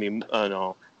gonna give me,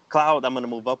 clout. I'm going to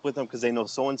move up with them because they know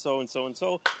so-and-so and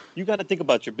so-and-so. You got to think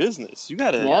about your business. You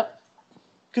got to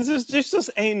Because there's just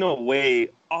ain't no way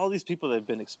all these people that have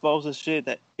been exposed to shit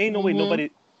that ain't no way nobody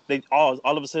all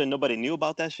of a sudden nobody knew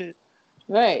about that shit.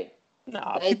 Right.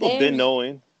 Nah, Like, people been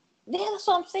knowing. Yeah, that's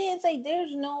what I'm saying. It's like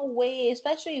there's no way,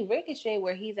 especially Ricochet,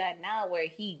 where he's at now, where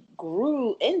he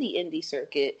grew in the indie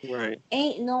circuit. Right.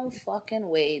 Ain't no fucking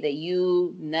way that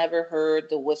you never heard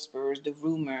the whispers, the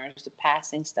rumors, the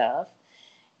passing stuff.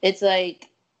 It's like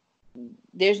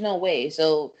there's no way.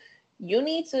 So you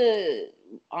need to,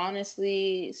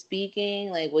 honestly speaking,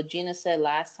 like what Gina said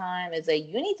last time, is like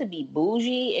you need to be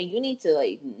bougie and you need to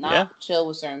like not chill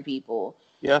with certain people.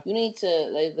 Yeah. You need to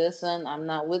like, listen, I'm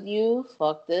not with you.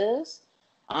 Fuck this.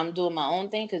 I'm doing my own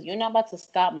thing because you're not about to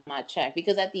stop my check.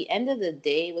 Because at the end of the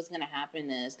day, what's going to happen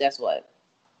is, guess what?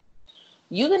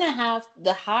 You're going to have,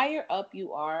 the higher up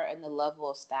you are in the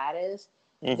level of status,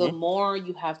 the more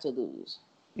you have to lose.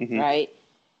 Right?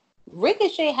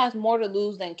 Ricochet has more to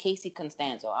lose than Casey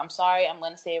Constanzo. I'm sorry, I'm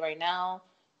going to say it right now.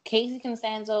 Casey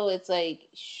Constanzo, it's like,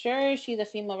 sure, she's a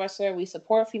female wrestler. We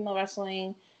support female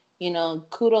wrestling. You know,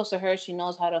 kudos to her. She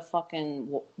knows how to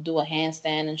fucking do a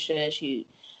handstand and shit.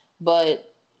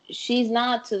 But she's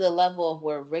not to the level of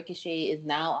where Ricochet is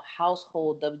now a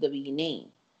household WWE name.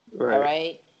 Right. All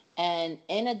right? And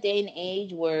in a day and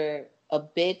age where a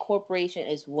big corporation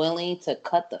is willing to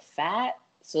cut the fat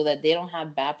so that they don't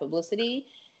have bad publicity,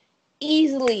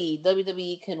 easily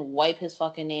WWE can wipe his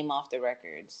fucking name off the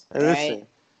records. Right? Listen,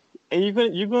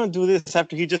 and you're gonna do this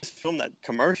after he just filmed that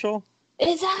commercial?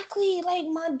 Exactly, like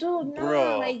my dude,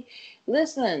 no, like,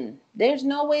 listen, there's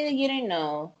no way that you didn't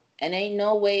know, and ain't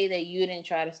no way that you didn't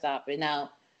try to stop it. Now,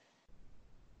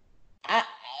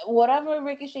 whatever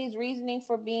Ricochet's reasoning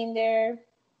for being there,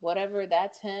 whatever,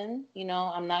 that's him. You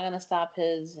know, I'm not gonna stop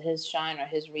his shine or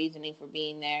his reasoning for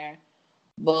being there.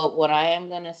 But what I am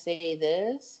gonna say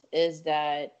this is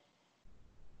that,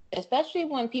 especially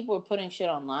when people are putting shit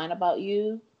online about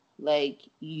you, like,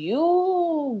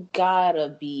 you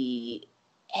gotta be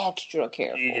extra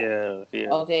careful. Yeah.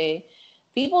 Okay?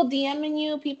 People DMing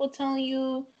you, people telling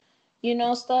you, you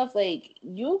know, stuff, like,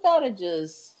 you gotta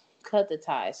just cut the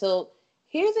tie. So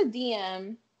here's a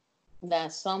DM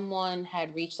that someone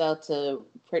had reached out to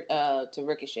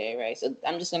Ricochet, right? So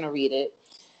I'm just gonna read it.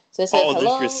 So it says,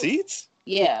 hello. There's receipts?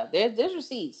 Yeah, there's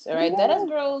receipts. All right, Deadass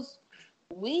Girls,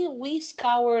 we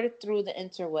scoured through the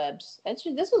interwebs.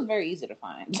 Actually, this was very easy to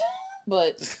find.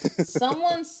 But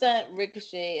someone sent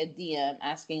Ricochet a DM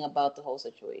asking about the whole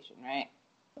situation, right?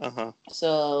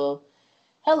 So,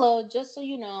 hello, just so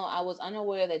you know, I was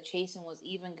unaware that Chasen was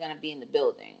even going to be in the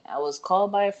building. I was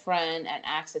called by a friend and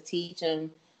asked to teach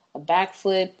him a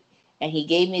backflip, and he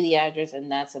gave me the address,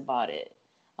 and that's about it.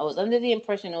 I was under the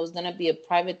impression it was going to be a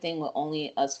private thing with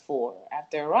only us four.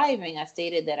 After arriving, I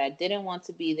stated that I didn't want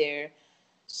to be there,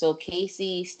 so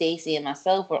Casey, Stacy, and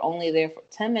myself were only there for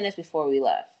 10 minutes before we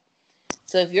left.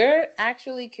 So if you're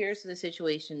actually curious of the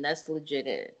situation, that's legit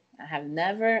it. I have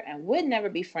never and would never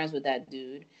be friends with that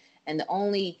dude. And the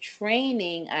only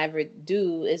training I ever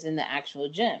do is in the actual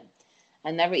gym.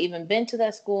 I've never even been to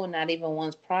that school, not even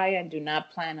once prior, and do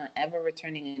not plan on ever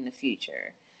returning in the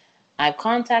future. I've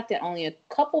contacted only a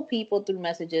couple people through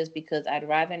messages because I'd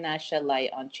rather not shed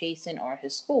light on Chasen or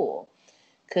his school,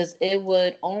 because it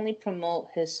would only promote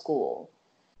his school.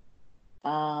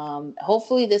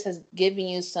 Hopefully this has given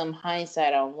you some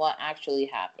hindsight on what actually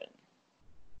happened.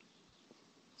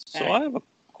 So I have a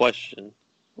question.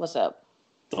 What's up?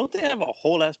 Don't they have a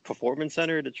whole ass performance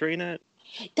center to train at?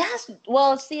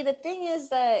 See, the thing is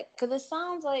that, because it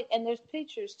sounds like, and there's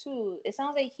pictures too, it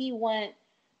sounds like he went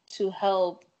to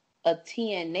help a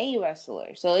TNA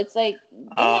wrestler. So it's like,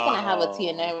 they're not going to have a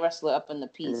TNA wrestler up in the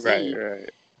PC.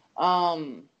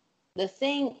 Right. The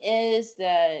thing is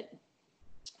that,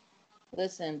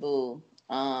 listen, boo,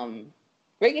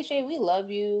 Ricochet, we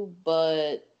love you,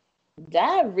 but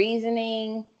that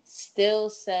reasoning still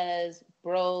says,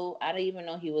 bro, I don't even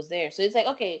know he was there. So it's like,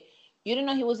 okay, you didn't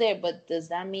know he was there, but does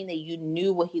that mean that you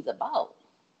knew what he's about?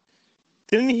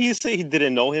 Didn't he say he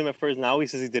didn't know him at first? Now he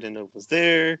says he didn't know he was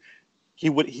there.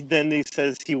 Then he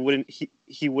says he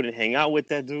wouldn't hang out with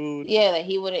that dude. Yeah, that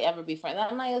he wouldn't ever be friends.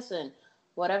 I'm like, listen,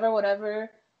 whatever.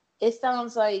 It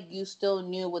sounds like you still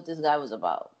knew what this guy was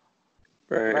about.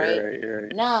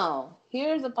 Right. Now,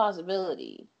 here's a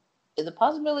possibility. Is a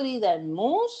possibility that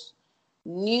Moose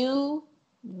knew,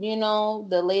 you know,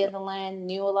 the lay of the land,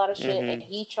 knew a lot of shit, and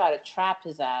he tried to trap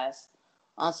his ass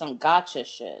on some gotcha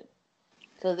shit.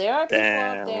 Because there are people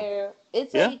out there,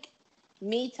 it's like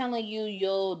me telling you,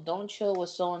 yo, don't chill with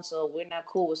so-and-so, we're not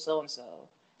cool with so-and-so,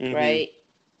 right?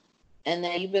 And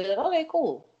then you be like, okay,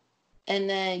 cool. And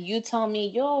then you tell me,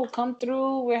 yo, come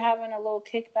through, we're having a little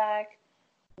kickback.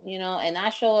 and I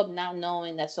show up not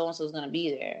knowing that so and so is gonna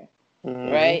be there,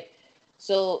 Mm-hmm. right?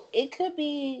 So it could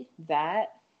be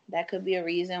that. That could be a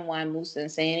reason why Moose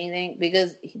didn't say anything,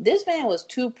 because this man was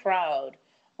too proud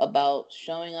about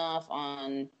showing off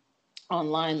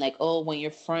online, like, oh, when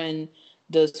your friend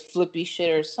does flippy shit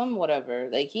or some whatever.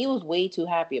 Like, he was way too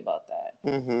happy about that.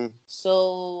 Mm-hmm.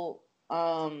 So,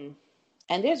 and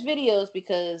there's videos,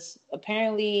 because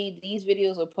apparently these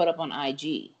videos were put up on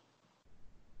IG.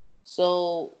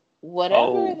 So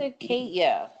whatever the case,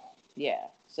 yeah.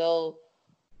 So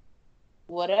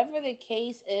whatever the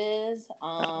case is,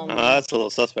 that's a little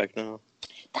suspect now.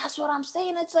 that's what I'm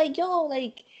saying. It's like, yo,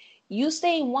 like, you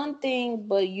saying one thing,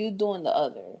 but you doing the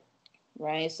other,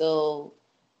 right? So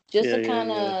just to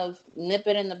kind of nip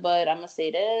it in the bud, I'm gonna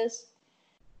say this: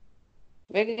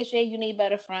 Ricochet, you need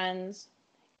better friends.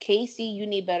 Casey, you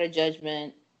need better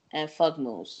judgment. And fuck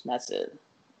Moose. That's it.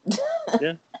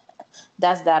 Yeah.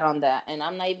 That's that on that. And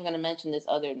I'm not even gonna mention this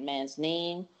other man's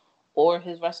name or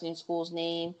his wrestling school's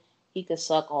name. He could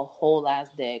suck a whole ass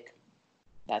dick.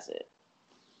 That's it.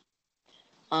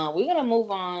 We're gonna move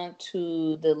on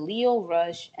to the Lio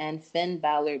Rush and Finn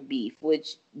Balor beef,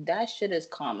 which that shit is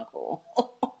comical.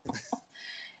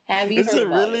 Have you heard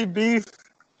about it? Beef?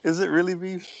 Is it really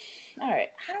beef? All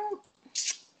right. I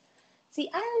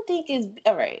don't think it's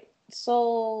all right.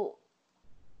 So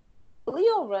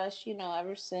Lio Rush,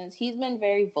 ever since, he's been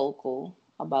very vocal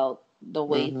about the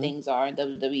way things are in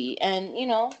WWE, and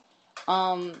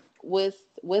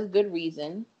with good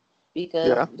reason,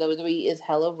 because WWE is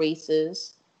hella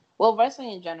racist. Well,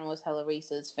 wrestling in general is hella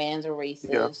racist. Fans are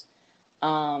racist.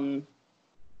 Yeah.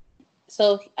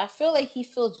 So I feel like he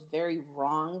feels very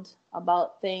wronged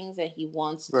about things, and he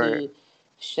wants to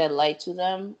shed light to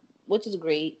them, which is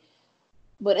great.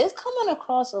 But it's coming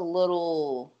across a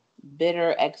little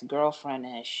bitter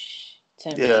ex-girlfriend-ish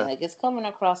to me. Like, it's coming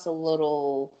across a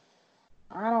little,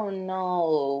 I don't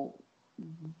know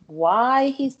why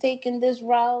he's taking this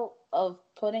route of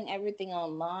putting everything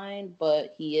online,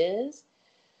 but he is.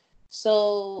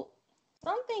 So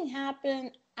something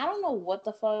happened. I don't know what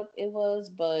the fuck it was,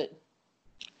 but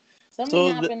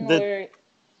something happened where,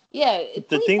 please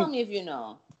tell me if you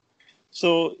know.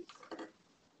 So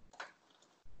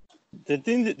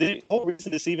the whole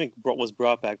reason this even was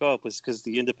brought back up was because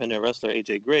the independent wrestler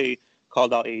AJ Gray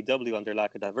called out AEW on their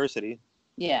lack of diversity.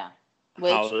 Yeah,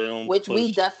 which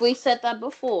we definitely said that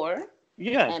before.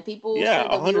 Yeah, and people said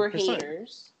that 100%. We were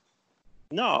haters.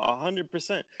 No,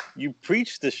 100%. You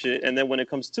preach the shit, and then when it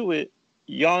comes to it,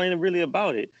 y'all ain't really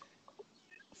about it.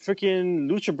 Freaking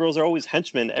Lucha Bros are always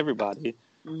henchmen to everybody.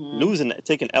 Losing,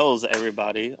 taking L's to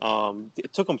everybody.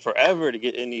 It took them forever to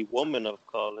get any woman of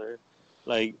color.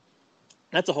 Like,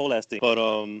 that's a whole ass thing. But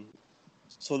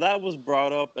so that was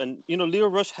brought up, and Lio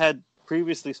Rush had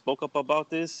previously spoke up about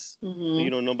this. But,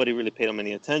 nobody really paid him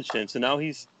any attention. So now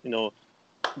he's,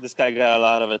 this guy got a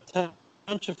lot of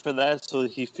attention for that. So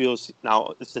he feels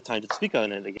now it's the time to speak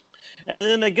on it again. And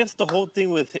then I guess the whole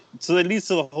thing with, so it leads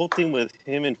to the whole thing with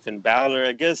him and Finn Balor.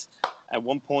 I guess at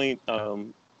one point,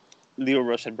 Lio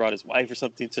Rush had brought his wife or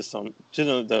something to some,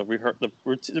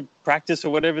 the practice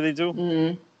or whatever they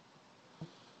do.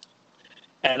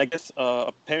 And I guess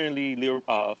apparently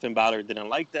Finn Balor didn't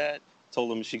like that.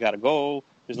 Told him she got to go.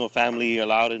 There's no family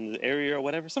allowed in the area or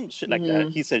whatever. Some shit like that.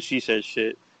 He said, she said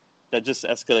shit. That just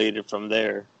escalated from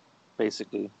there,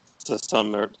 basically, to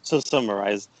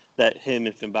summarize that him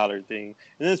and Finn Balor thing.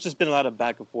 And there's just been a lot of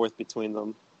back and forth between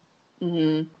them.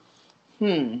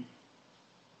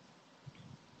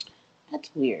 That's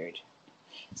weird.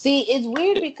 See, it's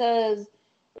weird because,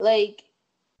 like,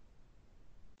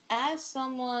 as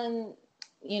someone,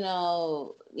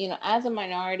 as a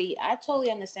minority, I totally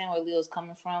understand where Leo's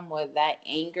coming from, where that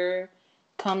anger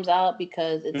comes out,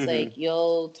 because it's like,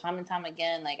 yo, time and time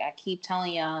again, like, I keep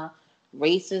telling y'all,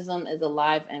 racism is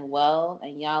alive and well,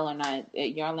 and y'all are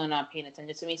not paying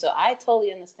attention to me. So I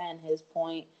totally understand his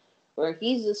point, where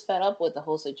he's just fed up with the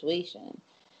whole situation.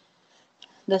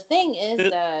 The thing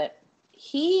is that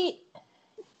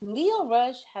Lio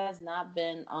Rush has not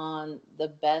been on the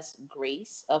best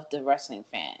grace of the wrestling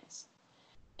fans.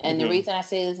 And the reason I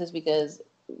say this is because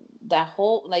that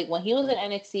whole, like, when he was in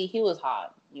NXT, he was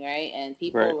hot, right? And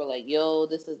people were like, yo,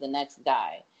 this is the next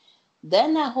guy.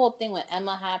 Then that whole thing with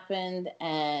Emma happened,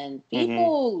 and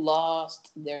people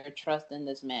lost their trust in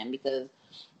this man, because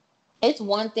it's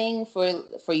one thing for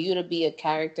you to be a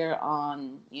character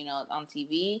on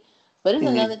TV, but it's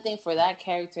another thing for that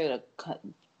character to,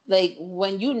 like,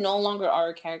 when you no longer are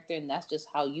a character and that's just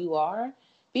how you are,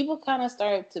 people kind of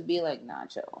start to be like, nah,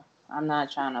 chill. I'm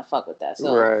not trying to fuck with that.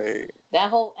 So that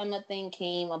whole Emma thing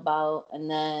came about, and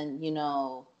then,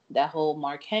 that whole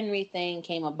Mark Henry thing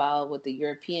came about with the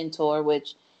European tour,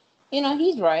 which,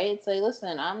 he's right. It's like,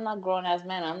 listen, I'm not grown ass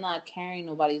man. I'm not carrying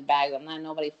nobody's bag. I'm not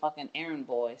nobody fucking errand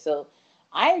boy. So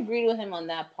I agreed with him on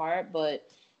that part, but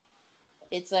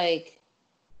it's like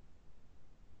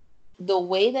the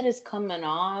way that it's coming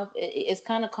off, it's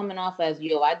kind of coming off as,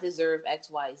 yo, I deserve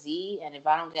XYZ, and if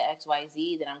I don't get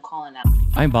XYZ, then I'm calling out.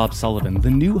 I'm Bob Sullivan,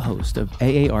 the new host of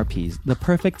AARP's The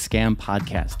Perfect Scam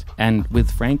podcast. And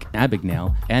with Frank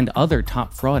Abagnale and other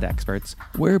top fraud experts,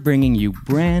 we're bringing you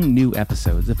brand new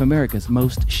episodes of America's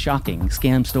most shocking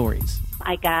scam stories.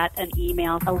 I got an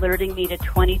email alerting me to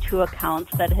 22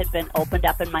 accounts that had been opened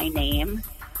up in my name.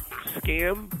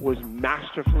 Scam was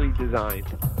masterfully designed.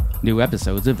 New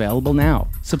episodes available now.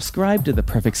 Subscribe to the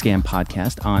Perfect Scam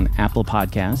podcast on Apple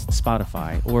Podcasts,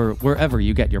 Spotify, or wherever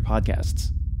you get your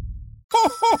podcasts.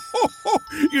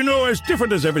 You know, as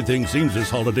different as everything seems this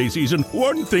holiday season,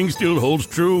 one thing still holds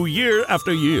true year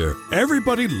after year.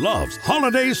 Everybody loves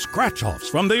holiday scratch-offs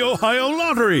from the Ohio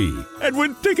Lottery. And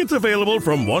with tickets available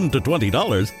from $1 to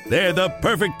 $20, they're the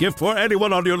perfect gift for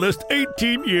anyone on your list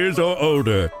 18 years or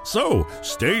older. So,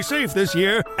 stay safe this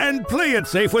year and play it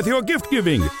safe with your gift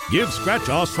giving. Give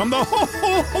scratch-offs from the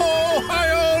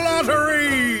Ohio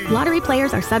Lottery! Lottery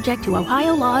players are subject to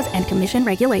Ohio laws and commission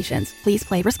regulations. Please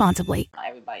play responsibly.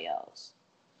 Everybody else.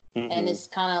 Mm-hmm. And it's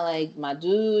kind of like, my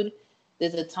dude,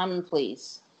 there's a time and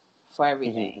place for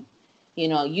everything.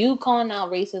 Mm-hmm. You calling out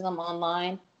racism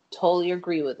online, totally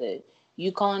agree with it.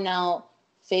 You calling out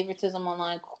favoritism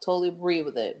online, totally agree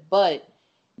with it. But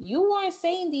you weren't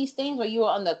saying these things when you were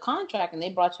under contract and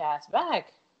they brought your ass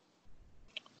back.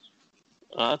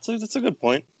 That's a good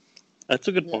point. That's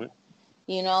a good point.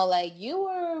 You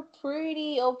were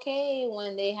pretty okay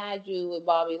when they had you with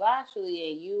Bobby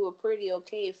Lashley, and you were pretty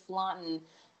okay flaunting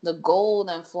the gold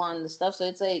and flaunting the stuff. So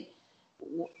it's like,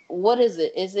 what is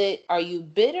it? Are you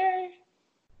bitter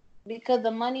because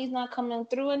the money's not coming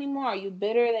through anymore? Are you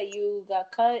bitter that you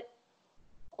got cut?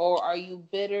 Or are you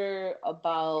bitter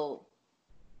about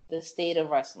the state of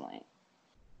wrestling?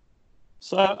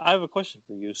 So I have a question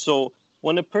for you. So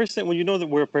when you know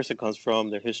where a person comes from,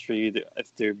 their history,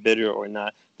 if they're bitter or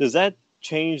not, does that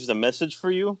change the message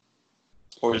for you?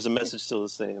 Or is the message still the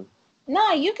same?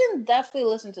 No, you can definitely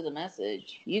listen to the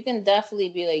message. You can definitely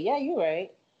be like, yeah, you're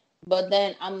right. But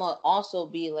then I'm going to also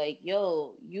be like,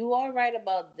 yo, you are right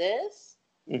about this.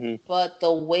 Mm-hmm. But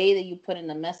the way that you put in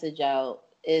the message out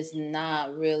is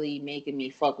not really making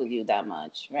me fuck with you that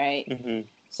much, right? Mm-hmm.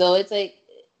 So it's like,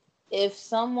 if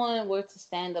someone were to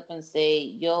stand up and say,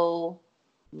 yo,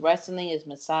 wrestling is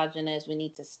misogynist, we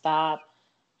need to stop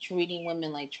treating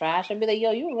women like trash, I'd be like,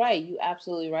 yo, you're right. You're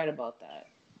absolutely right about that.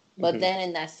 But then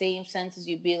in that same sentence,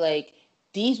 you'd be like,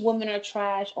 these women are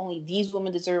trash, only these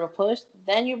women deserve a push.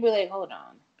 Then you'd be like, hold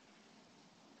on.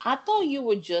 I thought you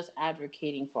were just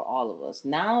advocating for all of us.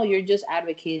 Now you're just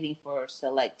advocating for a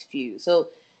select few. So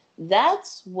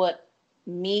that's what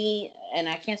and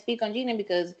I can't speak on Gina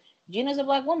because Gina's a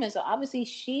black woman, so obviously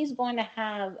she's going to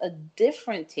have a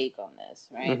different take on this,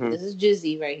 right? Mm-hmm. This is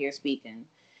Jizzy right here speaking.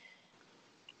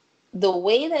 The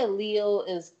way that Leo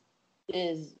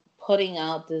is putting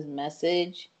out this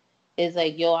message is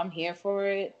like, yo, I'm here for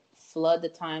it. Flood the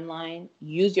timeline.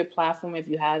 Use your platform if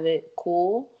you have it.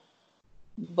 Cool.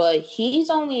 But he's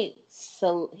only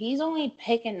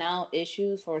picking out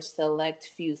issues for a select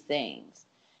few things.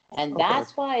 And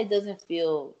that's why it doesn't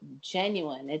feel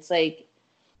genuine. It's like,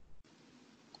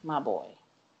 my boy,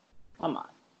 come on.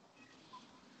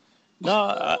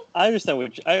 No, I understand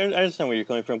where you're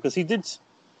coming from because he did.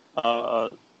 I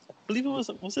believe it was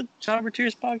it John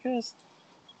Bertier's podcast.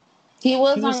 He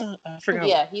was on. I forgot.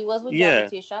 Yeah, he was with John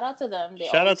Bertier. Shout out to them.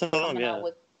 Shout out to them. Yeah.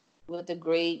 With the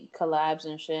great collabs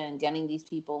and shit and getting these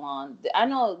people on. I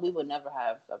know we would never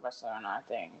have a wrestler on our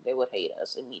thing. They would hate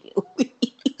us immediately.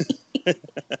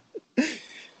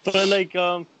 But like,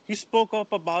 he spoke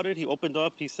up about it. He opened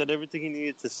up. He said everything he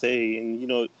needed to say.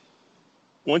 And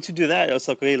once you do that, it's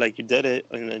okay. Like you did it,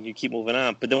 and then you keep moving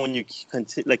on. But then when you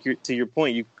to your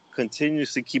point, you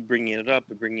continuously keep bringing it up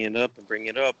and bringing it up and bringing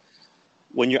it up.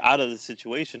 When you're out of the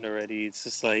situation already, it's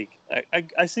just like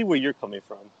I see where you're coming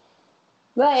from.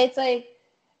 Right. It's like,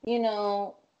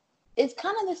 it's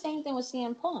kind of the same thing with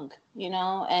CM Punk.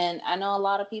 And I know a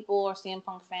lot of people are CM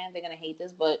Punk fans. They're gonna hate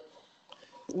this, but.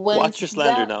 Watch your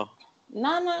slander now.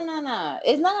 No.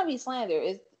 It's not gonna be slander.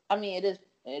 It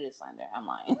is slander. I'm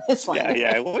lying. It's slander.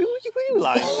 Yeah. What are you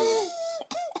lying to?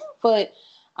 But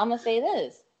I'm gonna say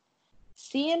this: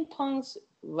 CM Punk's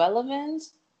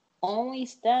relevance only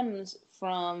stems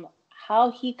from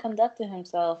how he conducted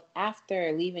himself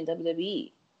after leaving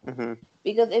WWE. Mm-hmm.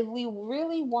 Because if we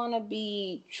really want to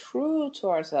be true to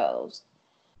ourselves,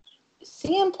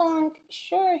 CM Punk,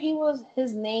 sure,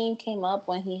 his name came up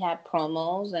when he had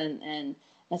promos and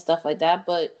stuff like that,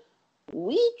 but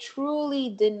we truly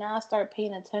did not start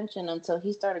paying attention until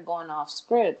he started going off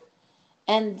script.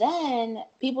 And then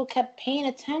people kept paying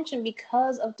attention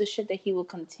because of the shit that he would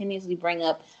continuously bring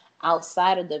up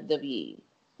outside of WWE,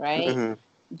 right? Mm-hmm.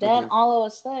 Then all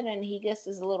of a sudden he gets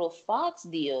this little Fox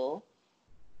deal,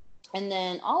 and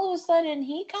then all of a sudden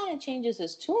he kind of changes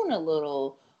his tune a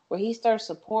little, where he starts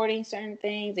supporting certain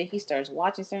things and he starts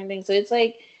watching certain things. So it's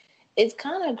like, it's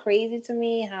kind of crazy to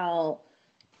me how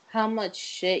much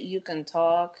shit you can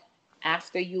talk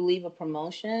after you leave a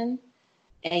promotion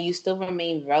and you still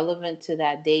remain relevant to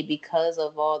that day because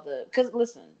of because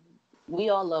listen, we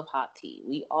all love hot tea.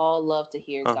 We all love to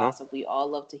hear gossip. We all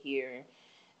love to hear,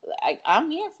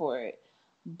 I'm here for it.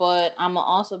 But I'm going to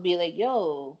also be like,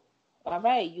 yo, all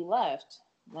right, you left.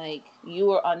 Like, you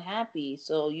were unhappy,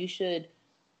 so you should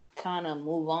kind of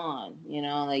move on,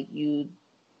 like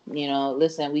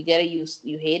listen, we get it.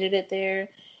 You hated it there.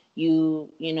 You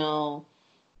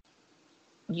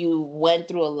went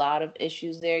through a lot of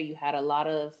issues there. You had a lot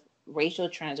of racial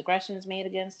transgressions made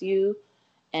against you.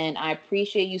 And I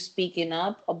appreciate you speaking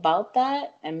up about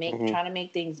that and trying to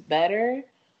make things better.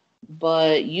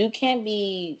 But you can't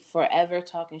be forever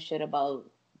talking shit about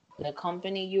the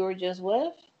company you were just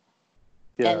with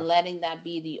and letting that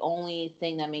be the only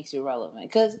thing that makes you relevant.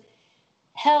 Because,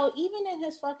 hell, even in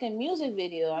his fucking music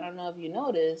video, I don't know if you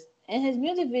noticed, in his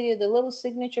music video, the little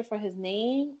signature for his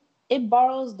name, it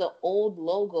borrows the old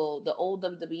logo, the old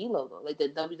WWE logo, like the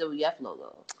WWF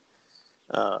logo.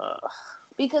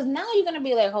 Because now you're going to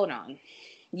be like, hold on.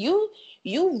 You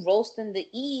roasting the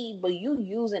E, but you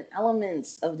using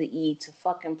elements of the E to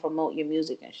fucking promote your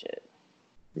music and shit.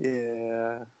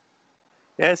 Yeah.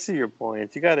 Yeah, I see your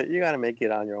point. You gotta make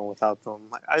it on your own without them.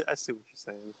 I see what you're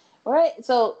saying. Right.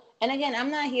 So, and again,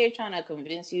 I'm not here trying to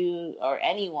convince you or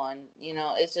anyone,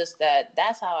 it's just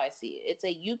that's how I see it.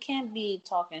 It's you can't be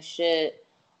talking shit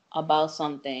about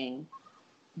something,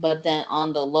 but then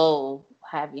on the low,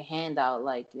 have your hand out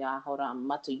like, yeah, hold on, I'm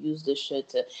about to use this shit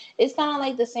to. It's kind of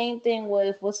like the same thing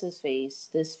with, what's his face?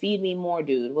 This Feed Me More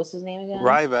dude. What's his name again?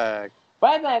 Ryback,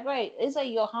 right. It's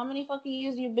like, yo, how many fucking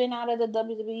years you've been out of the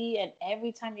WWE, and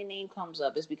every time your name comes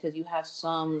up, it's because you have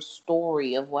some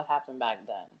story of what happened back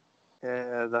then.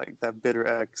 Yeah, that bitter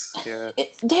ex. Yeah.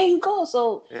 There you go.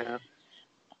 So yeah.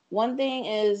 One thing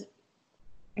is,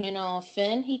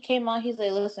 Finn, he came out, he's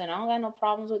like, listen, I don't got no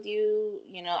problems with you.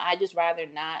 I just rather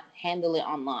not handle it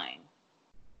online.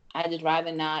 I just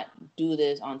rather not do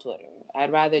this on Twitter.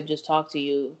 I'd rather just talk to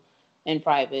you in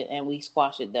private and we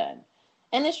squash it then.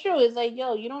 And it's true. It's like,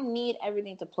 yo, you don't need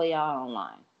everything to play out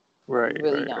online. Right. You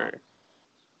really don't.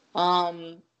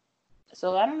 Right.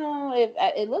 So I don't know if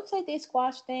it looks like they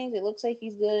squashed things. It looks like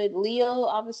he's good. Leo,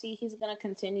 obviously, he's going to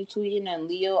continue tweeting, and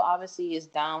Leo obviously is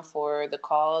down for the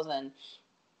cause, and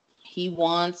he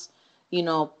wants,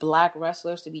 black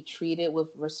wrestlers to be treated with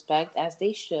respect as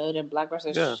they should, and black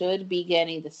wrestlers should be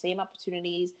getting the same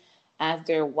opportunities as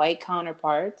their white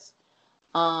counterparts.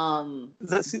 To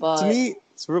me,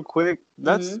 it's real quick.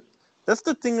 That's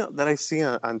the thing that I see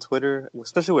on Twitter,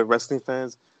 especially with wrestling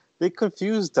fans. They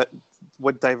confuse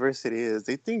what diversity is.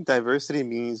 They think diversity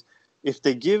means if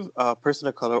they give a person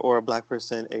of color or a black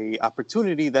person a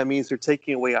opportunity, that means they're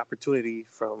taking away opportunity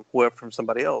from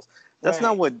somebody else. That's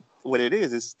not what it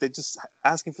is. It's they're just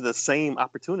asking for the same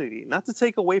opportunity, not to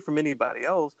take away from anybody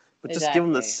else, but just give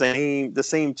them the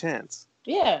same chance.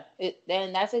 Yeah,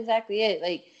 and that's exactly it.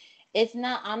 Like, it's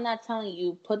not. I'm not telling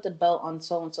you put the belt on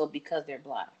so and so because they're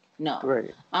black. No,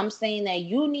 right. I'm saying that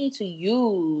you need to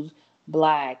use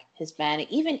black,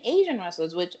 Hispanic, even Asian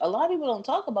wrestlers, which a lot of people don't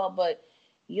talk about, but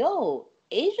yo,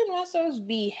 Asian wrestlers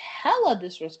be hella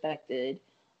disrespected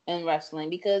in wrestling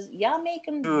because y'all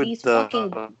making these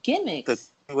fucking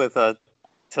gimmicks. With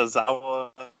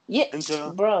Tozawa. Yeah,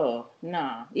 Ninja. bro,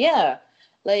 nah. Yeah,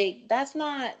 like, it's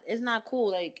not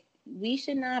cool. Like, we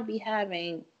should not be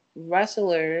having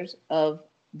wrestlers of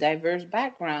diverse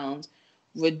backgrounds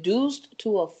reduced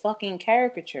to a fucking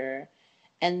caricature.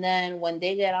 And then when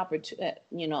they get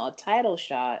a title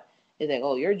shot, it's like,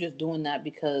 oh, you're just doing that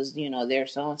because, they're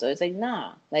so-and-so. It's like,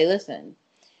 nah. Like, listen,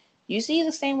 you see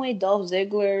the same way Dolph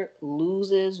Ziggler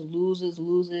loses,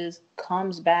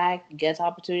 comes back, gets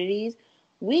opportunities.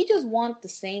 We just want the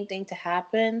same thing to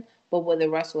happen, but with a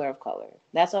wrestler of color.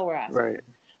 That's all we're asking. Right.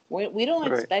 We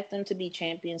don't expect them to be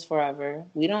champions forever.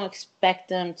 We don't expect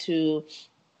them to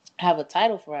have a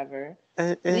title forever.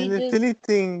 And if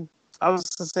anything... I was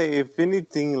going to say, if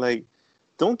anything, like,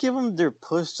 don't give them their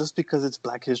push just because it's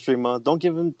Black History Month. Don't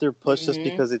give them their push just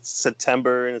because it's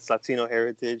September and it's Latino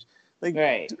Heritage. Like,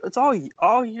 right. It's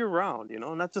all year round, you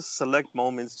know, not just select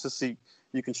moments just so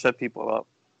you can shut people up.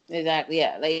 Exactly.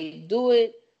 Yeah. Like, do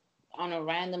it on a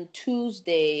random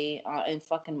Tuesday in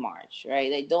fucking March,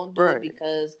 right? Like, don't do it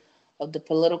because of the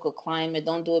political climate.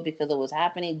 Don't do it because of what's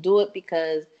happening. Do it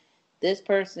because this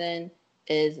person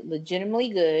is legitimately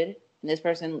good and this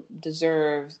person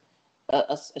deserves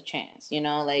a chance, you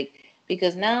know? Like,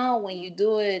 because now when you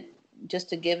do it just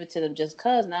to give it to them just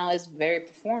cause, now it's very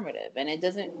performative, and it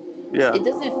doesn't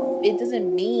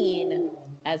mean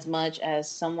as much as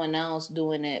someone else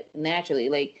doing it naturally.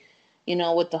 Like, you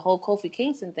know, with the whole Kofi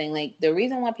Kingston thing, like, the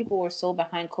reason why people were so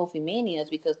behind Kofi Mania is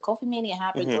because Kofi Mania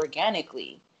happened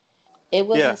organically. It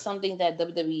wasn't something that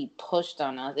WWE pushed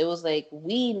on us. It was like,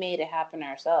 we made it happen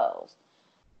ourselves.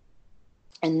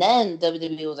 And then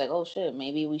WWE was like, oh shit,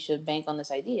 maybe we should bank on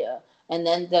this idea. And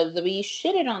then WWE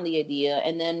shitted on the idea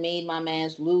and then made my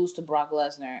mans lose to Brock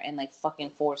Lesnar in like fucking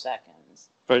 4 seconds.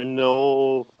 For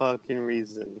no fucking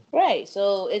reason. Right.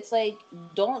 So it's like,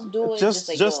 don't do it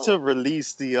just to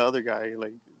release the other guy.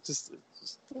 Like, just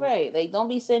right. Like, don't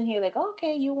be sitting here like,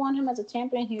 okay, you want him as a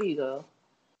champion, here you go.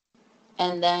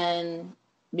 And then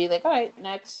be like, all right,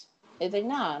 next. It's like,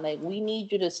 nah, like, we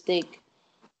need you to stick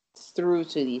through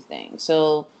to these things.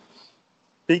 So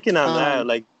speaking on that,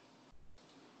 like,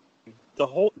 the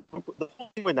whole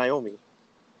thing with Naomi,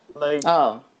 like,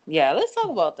 oh yeah, let's talk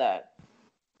about that.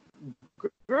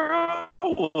 Girl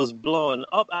was blowing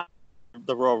up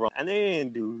the Royal Rumble, and they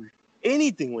didn't do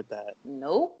anything with that.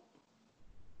 Nope.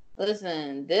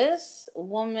 Listen, this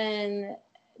woman,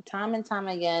 time and time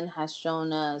again, has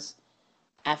shown us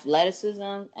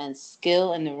athleticism and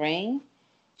skill in the ring.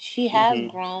 She has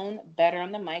grown better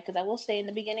on the mic, because I will say in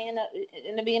the beginning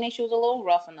she was a little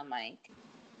rough on the mic.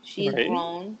 She's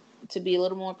grown to be a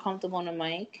little more comfortable on the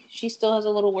mic. She still has a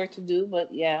little work to do,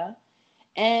 but yeah.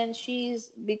 And she's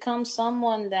become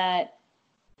someone that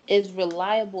is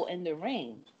reliable in the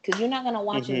ring. Because you're not going to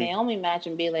watch a Naomi match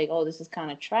and be like, oh, this is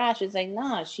kind of trash. It's like,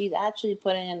 nah, she's actually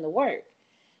putting in the work.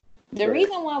 The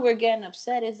reason why we're getting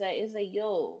upset is that,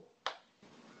 yo,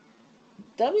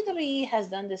 WWE has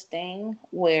done this thing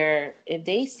where if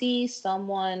they see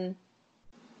someone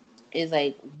is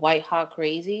like white hot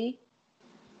crazy,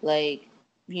 like,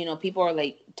 you know, people are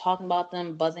like talking about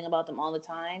them, buzzing about them all the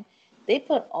time, they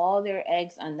put all their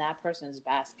eggs on that person's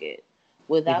basket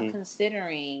without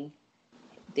considering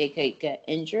they could get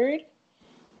injured,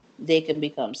 they can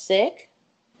become sick,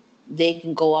 they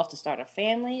can go off to start a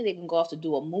family, they can go off to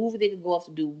do a movie, they can go off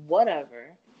to do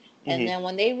whatever. And then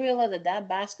when they realize that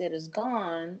basket is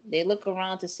gone, they look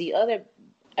around to see other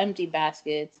empty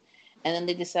baskets, and then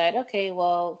they decide, okay,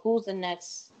 well, who's the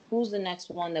next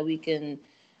one that we can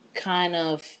kind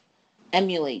of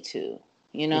emulate to?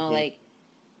 You know, like,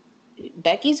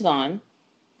 Becky's gone.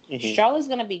 Charlotte's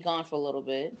gonna be gone for a little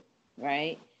bit,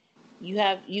 right?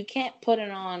 You can't put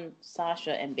it on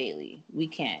Sasha and Bayley. We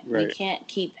can't. We can't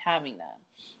keep having that.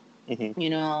 You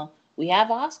know, we have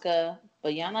Asuka,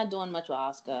 but y'all not doing much with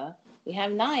Asuka. We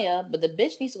have Nia, but the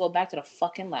bitch needs to go back to the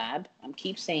fucking lab. I'm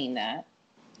keep saying that.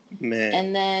 Man.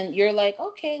 And then you're like,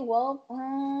 okay, well,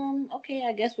 okay,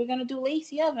 I guess we're gonna do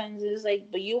Lacey Evans. It's like,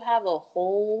 but you have a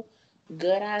whole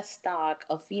good ass stock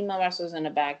of female wrestlers in the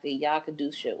back that y'all could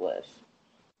do shit with.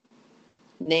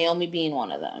 Naomi being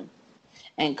one of them.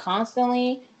 And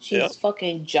constantly she's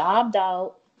fucking jobbed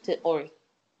out or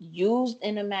used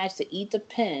in a match to eat the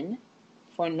pin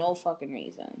for no fucking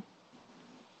reason.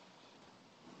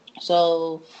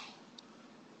 So,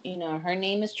 you know, her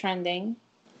name is trending,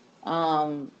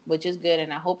 which is good,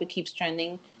 and I hope it keeps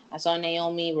trending. I saw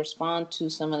Naomi respond to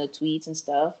some of the tweets and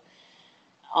stuff.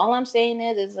 All I'm saying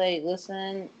is like,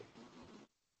 listen,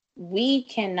 we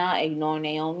cannot ignore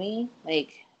Naomi.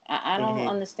 Like, I don't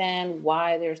understand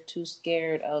why they're too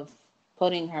scared of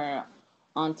putting her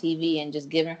on TV and just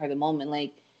giving her the moment.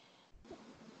 Like,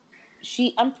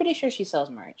 I'm pretty sure she sells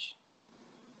merch.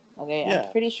 Okay, yeah.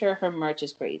 I'm pretty sure her merch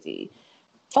is crazy.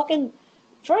 Fucking,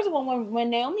 first of all, when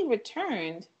Naomi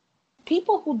returned,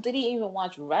 people who didn't even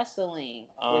watch wrestling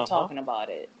were talking about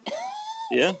it.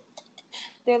 Yeah.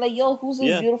 They're like, yo, who's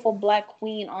this beautiful black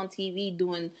queen on TV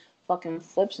doing fucking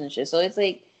flips and shit? So it's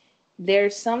like,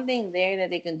 there's something there that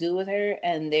they can do with her,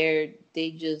 and they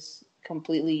just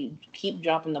completely keep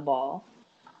dropping the ball.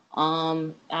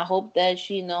 I hope that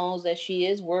she knows that she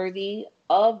is worthy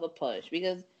of a push,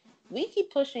 because we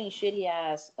keep pushing shitty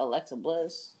ass Alexa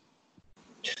Bliss.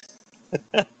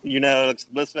 You know Alexa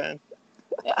Bliss fan?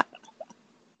 Yeah.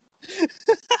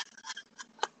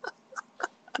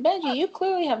 Benji, you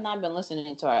clearly have not been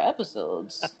listening to our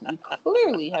episodes. You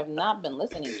clearly have not been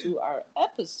listening to our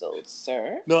episodes,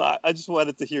 sir. No, I just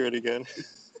wanted to hear it again.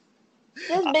 This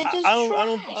bitch is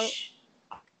trash.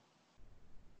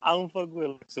 I don't fuck with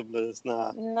Alexa Bliss.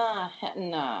 Nah.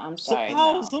 Nah. I'm sorry.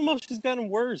 Somehow she's gotten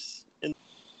worse. And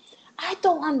I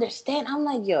don't understand. I'm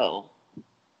like, yo,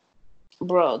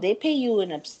 bro, they pay you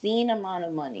an obscene amount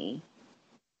of money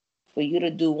for you to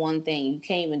do one thing. You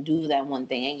can't even do that one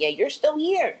thing, and yet you're still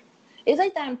here. It's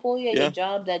like that employee at your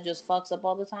job that just fucks up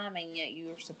all the time, and yet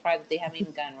you're surprised that they haven't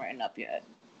even gotten written up yet.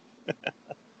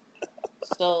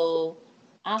 So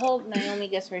I hope Naomi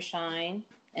gets her shine,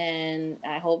 and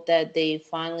I hope that they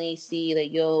finally see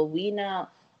that, yo, we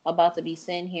not about to be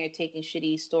sitting here taking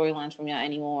shitty storylines from y'all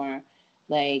anymore.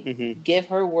 Like, give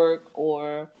her work.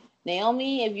 Or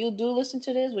Naomi, if you do listen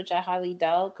to this, which I highly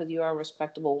doubt because you are a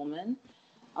respectable woman,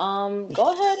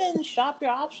 go ahead and shop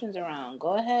your options around.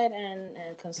 Go ahead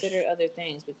and consider other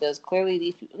things, because clearly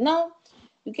these people... No,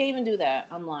 you can't even do that.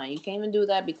 I'm lying. You can't even do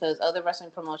that because other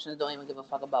wrestling promotions don't even give a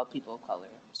fuck about people of color.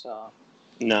 So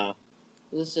no.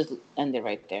 Let's just end it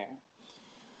right there.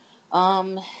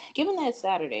 Given that it's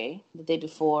Saturday, the day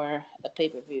before a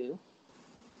pay-per-view,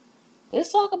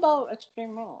 let's talk about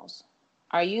Extreme Rules.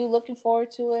 Are you looking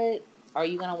forward to it? Are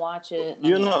you gonna watch it?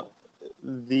 You know,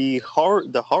 the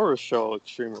horror show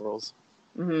Extreme Rules.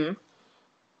 Mm-hmm.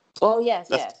 Oh yes,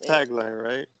 that's the tagline,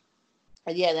 right?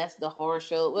 Yeah, that's the horror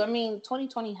show. Well, I mean,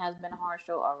 2020 has been a horror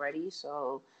show already,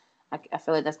 so I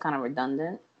feel like that's kind of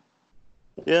redundant.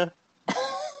 Yeah.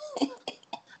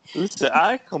 Listen,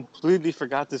 I completely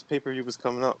forgot this pay-per-view was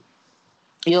coming up.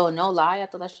 Yo, no lie, I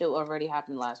thought that shit already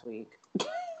happened last week.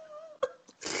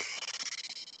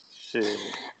 Shit.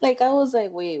 Like, I was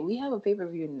like, wait, we have a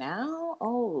pay-per-view now?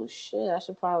 Oh, shit, I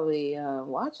should probably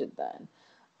watch it then.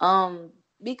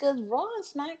 Because Raw and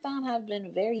SmackDown have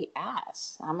been very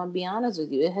ass. I'm going to be honest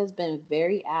with you. It has been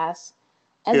very ass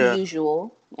as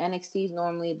usual. NXT is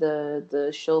normally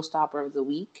the showstopper of the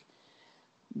week.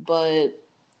 But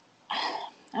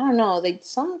I don't know, like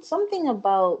something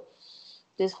about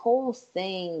this whole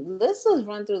thing. Let's just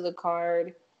run through the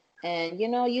card, and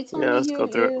you tell me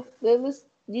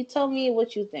you tell me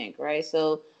what you think, right?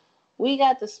 So we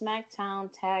got the SmackDown.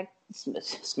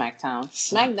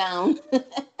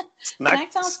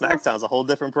 SmackDown's a whole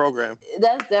different program.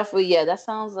 That's definitely that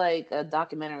sounds like a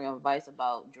documentary on Vice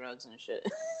about drugs and shit.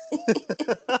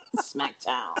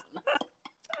 SmackDown.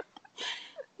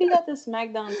 We got the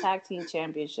SmackDown Tag Team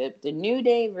Championship, the New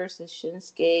Day versus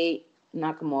Shinsuke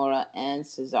Nakamura and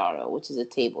Cesaro, which is a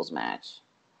tables match.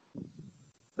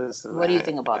 Listen, what do you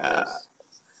think about this?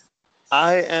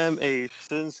 I am a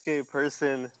Shinsuke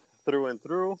person through and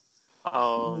through.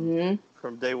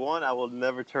 From day one, I will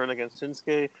never turn against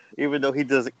Shinsuke, even though he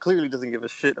clearly doesn't give a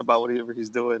shit about whatever he's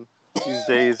doing these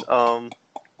days. That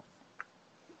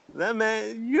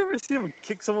man, you ever see him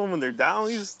kick someone when they're down?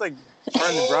 He's just like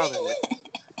trying to ground in it.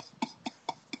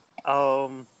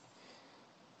 I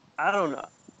don't know.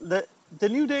 The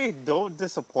New Day don't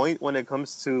disappoint when it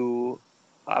comes to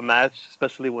a match,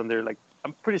 especially when they're like,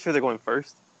 I'm pretty sure they're going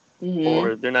first,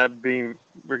 or they're not being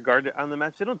regarded on the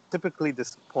match. They don't typically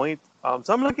disappoint. So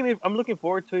I'm looking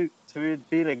forward to it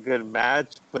being a good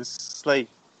match. But it's like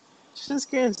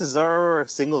Shinsuke and Cesaro are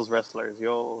singles wrestlers,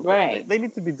 yo. Right. They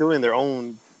need to be doing their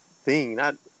own thing,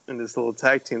 not in this little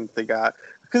tag team that they got.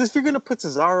 Because if you're going to put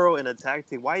Cesaro in a tag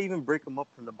team, why even break him up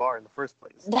from the bar in the first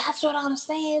place? That's what I'm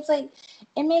saying. It's like,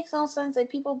 it makes no sense.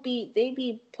 Like, they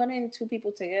be putting two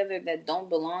people together that don't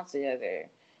belong together.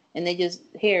 And they just,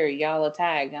 here, y'all are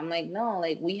tagged. I'm like, no,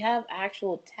 like, we have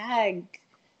actual tag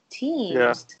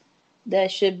teams that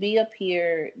should be up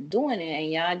here doing it.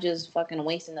 And y'all just fucking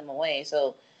wasting them away.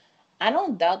 So I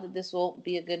don't doubt that this will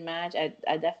be a good match. I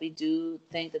definitely do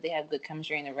think that they have good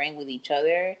chemistry in the ring with each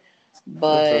other.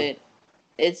 But...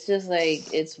 it's just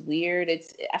like, it's weird.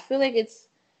 I feel like it's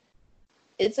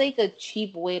like a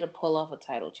cheap way to pull off a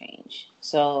title change.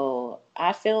 So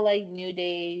I feel like New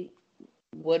Day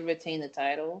would retain the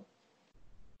title.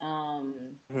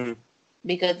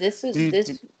 Because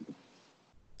it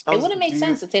wouldn't make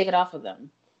sense to take it off of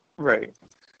them. Right.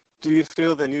 Do you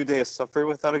feel the New Day has suffered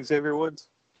without Xavier Woods?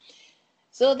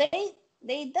 So they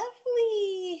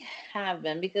definitely have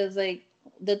been, because like,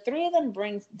 the three of them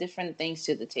brings different things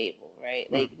to the table,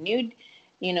 right? Like with New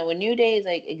Day is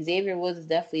like, Xavier Woods is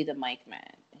definitely the mic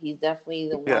man. He's definitely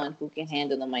the one who can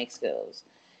handle the mic skills.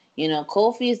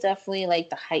 Kofi is definitely like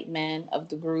the hype man of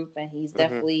the group, and he's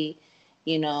definitely,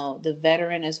 the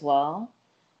veteran as well.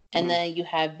 And then you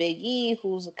have Big E,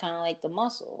 who's kind of like the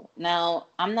muscle. Now,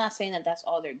 I'm not saying that that's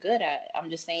all they're good at. I'm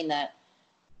just saying that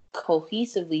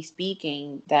cohesively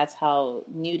speaking, that's how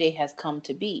New Day has come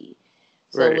to be.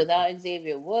 So without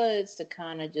Xavier Woods to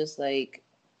kind of just like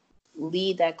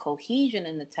lead that cohesion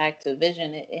in the tag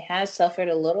division, it has suffered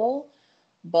a little,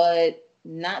 but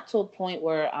not to a point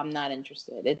where I'm not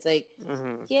interested. It's like,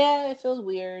 Mm-hmm. yeah, it feels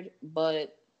weird,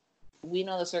 but we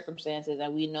know the circumstances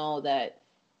and we know that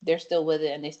they're still with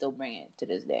it and they still bring it to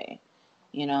this day.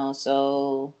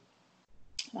 So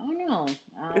I don't know.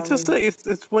 It's just like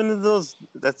it's one of those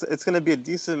it's gonna be a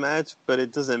decent match, but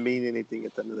it doesn't mean anything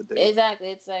at the end of the day. Exactly.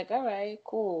 It's like, all right,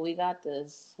 cool, we got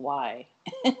this. Why?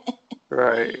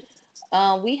 Right.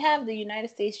 We have the United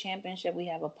States Championship. We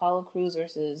have Apollo Crews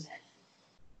versus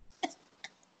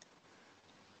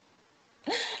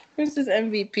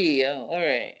MVP. Oh, all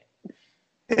right.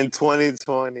 In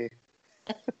 2020.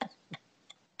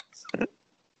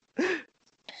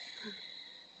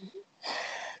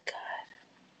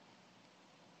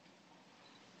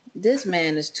 This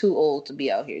man is too old to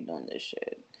be out here doing this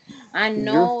shit. I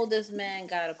know this man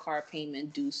got a car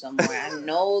payment due somewhere. I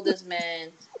know this man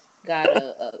got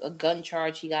a gun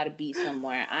charge he got to beat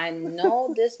somewhere. I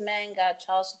know this man got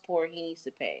child support he needs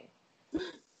to pay.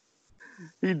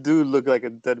 He do look like a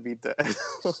deadbeat dad.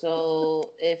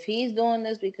 So if he's doing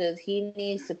this because he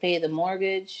needs to pay the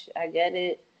mortgage, I get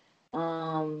it.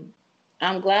 I'm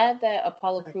glad that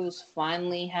Apollo Crews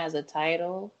finally has a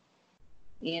title.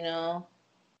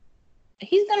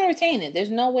 He's gonna retain it.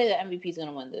 There's no way that MVP's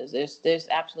gonna win this. There's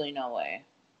absolutely no way.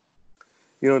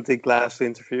 You don't think Lashley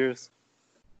interferes?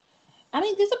 I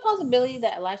mean, there's a possibility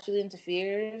that Lashley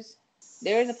interferes.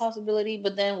 There is a possibility,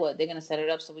 but then what? They're gonna set it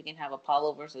up so we can have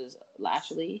Apollo versus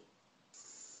Lashley,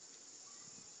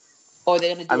 or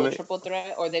they're gonna do a triple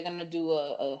threat, or they're gonna do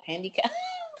a handicap.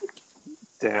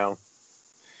 Damn.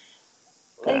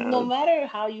 Like, no matter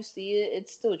how you see it,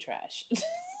 it's still trash.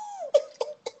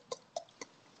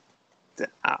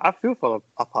 I feel for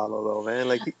Apollo though, man.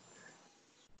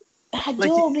 I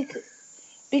do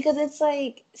because it's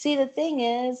like, see, the thing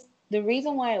is, the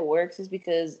reason why it works is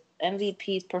because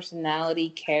MVP's personality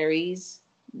carries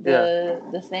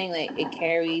the thing, like it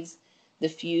carries the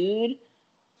feud,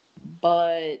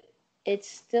 but it's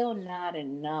still not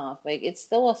enough. Like, it's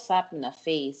still a slap in the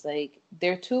face. Like,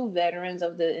 they're two veterans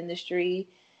of the industry,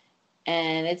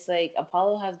 and it's like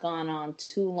Apollo has gone on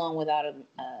too long without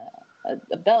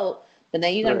a belt. But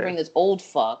then you're going to bring this old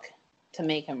fuck to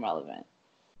make him relevant.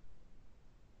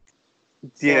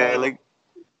 Yeah,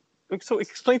 so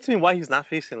explain to me why he's not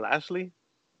facing Lashley.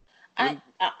 I'm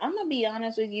going to be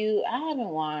honest with you. I haven't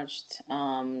watched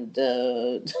I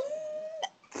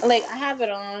have it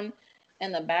on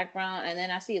in the background, and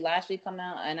then I see Lashley come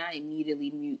out, and I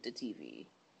immediately mute the TV.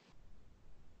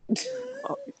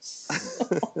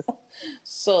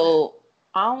 So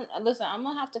I'm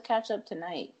gonna have to catch up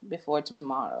tonight before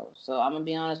tomorrow. So I'm gonna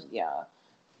be honest with y'all.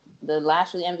 The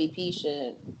Lashley MVP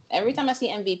shit. Every time I see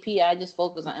MVP, I just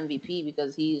focus on MVP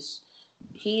because he is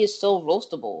so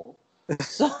roastable.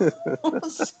 So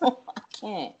I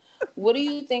can't. What do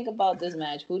you think about this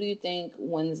match? Who do you think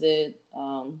wins it?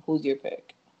 Who's your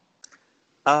pick?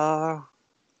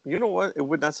 You know what? It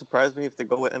would not surprise me if they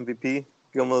go with MVP.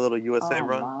 Give him a little USA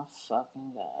run. Oh my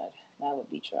fucking god, that would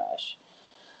be trash.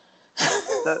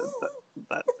 that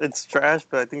it's trash,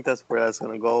 but I think that's where that's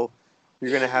gonna go.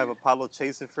 You're gonna have Apollo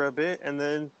chasing for a bit, and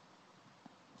then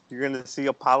you're gonna see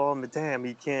Apollo, and damn,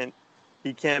 he can't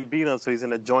beat him, so he's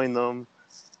gonna join them.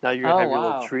 Now you're gonna have your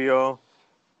little trio.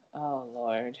 Oh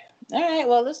Lord! All right,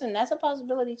 well, listen, that's a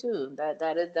possibility too.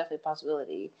 That is definitely a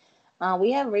possibility.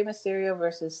 We have Rey Mysterio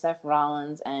versus Seth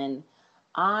Rollins, and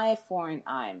eye for an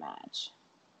eye match.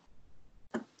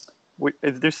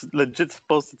 They're legit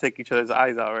supposed to take each other's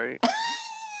eyes out, right?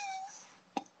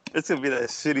 It's going to be that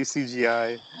shitty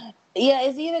CGI. Yeah,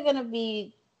 it's either going to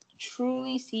be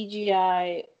truly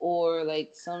CGI or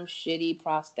like some shitty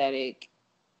prosthetic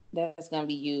that's going to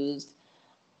be used.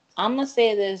 I'm going to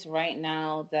say this right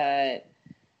now that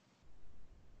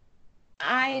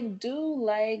I do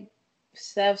like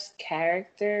Seth's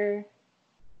character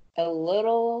a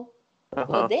little.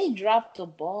 Well, they dropped the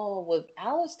ball with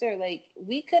Aleister. Like,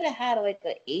 we could have had like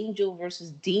an angel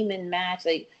versus demon match.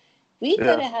 Like, we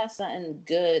could have had something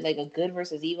good, like a good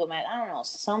versus evil match. I don't know,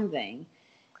 something.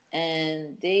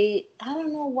 And I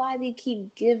don't know why they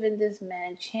keep giving this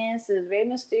man chances. Rey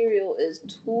Mysterio is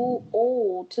too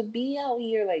old to be out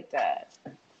here like that.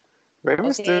 Rey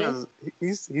Mysterio,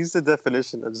 he's the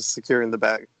definition of just securing the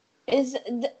bag. You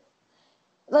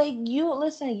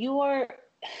are.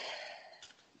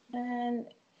 Man,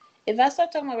 if I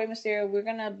start talking about Rey Mysterio, we're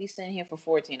gonna be sitting here for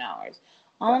 14 hours.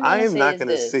 I am not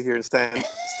gonna sit here and stand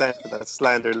for that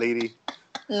slander, lady.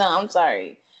 No, I'm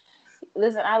sorry.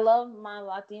 Listen, I love my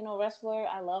Latino wrestler.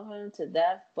 I love him to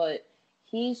death, but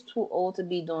he's too old to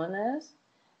be doing this.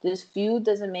 This feud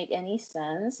doesn't make any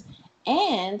sense.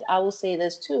 And I will say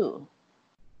this too.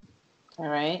 All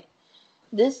right.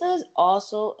 This is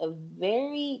also a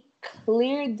very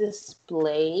clear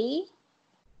display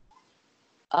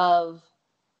of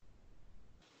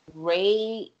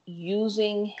Ray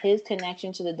using his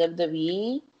connection to the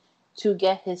WWE to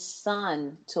get his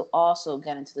son to also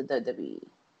get into the WWE.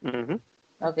 Mm-hmm.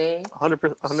 Okay?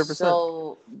 100%.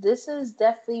 So this is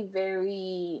definitely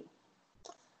very...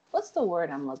 What's the word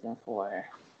I'm looking for?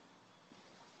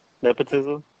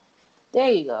 Nepotism? There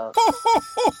you go.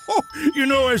 You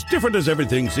know, as different as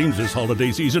everything seems this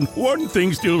holiday season, one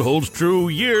thing still holds true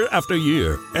year after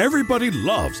year. Everybody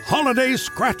loves holiday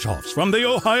scratch-offs from the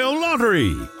Ohio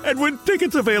Lottery. And with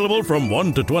tickets available from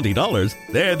 $1 to $20,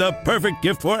 they're the perfect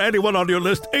gift for anyone on your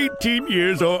list 18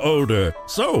 years or older.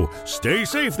 So, stay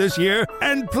safe this year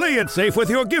and play it safe with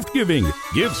your gift giving.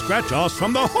 Give scratch-offs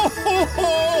from the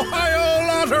Ohio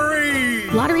Lottery!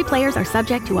 Lottery players are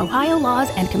subject to Ohio laws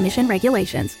and commission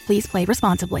regulations. Please play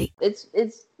responsibly. It's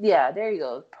yeah, there you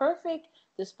go. Perfect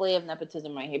display of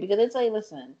nepotism right here. Because it's like,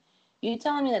 listen, you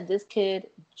telling me that this kid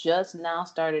just now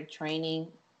started training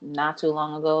not too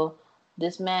long ago?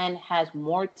 This man has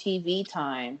more TV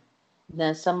time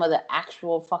than some of the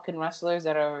actual fucking wrestlers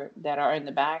that are in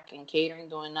the back and catering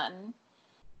doing nothing.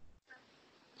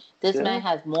 This man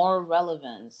has more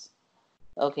relevance,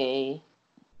 okay,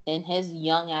 in his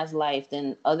young ass life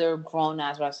than other grown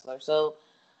ass wrestlers. So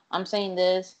I'm saying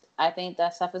this. I think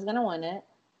that Seth is gonna win it.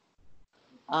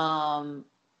 The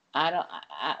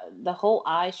whole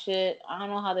eye shit. I don't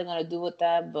know how they're gonna do with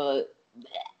that, but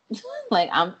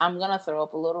like I'm gonna throw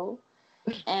up a little.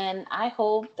 And I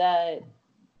hope that,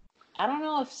 I don't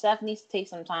know if Seth needs to take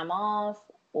some time off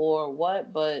or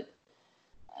what, but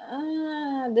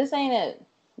this ain't it.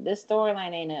 This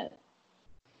storyline ain't it.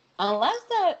 Unless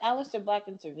that Aleister Black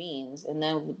intervenes and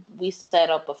then we set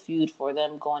up a feud for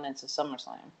them going into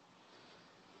SummerSlam.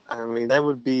 I mean, that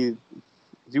would be...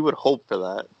 You would hope for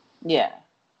that. Yeah.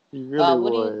 You really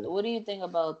would. What do you think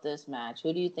about this match?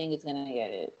 Who do you think is going to get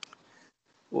it?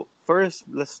 Well, first,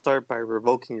 let's start by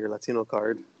revoking your Latino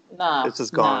card. Nah. It's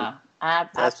just gone. Nah.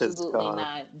 Absolutely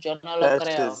not. Yo no lo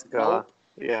creo. Just gone. Nope.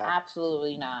 Yeah.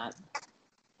 Absolutely not.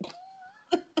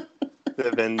 Te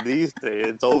vendiste.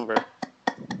 It's over.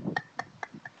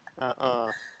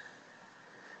 I'm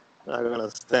not gonna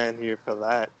stand here for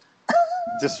that.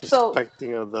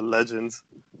 Disrespecting of the legends.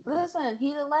 Listen,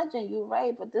 he's a legend. You're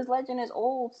right, but this legend is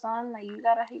old, son. Like he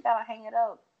gotta hang it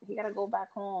up. He gotta go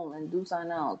back home and do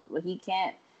something else. But he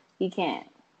can't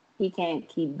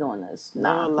keep doing this.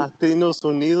 No, Latinos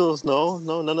Unidos. No,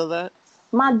 none of that.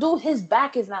 My dude, his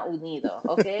back is not unido.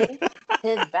 Okay,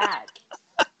 his back.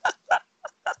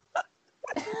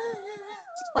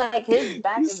 Like his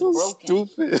back is so broken.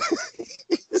 Stupid.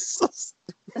 He's so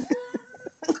stupid.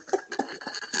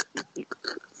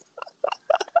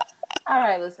 All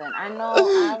right, listen. I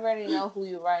already know who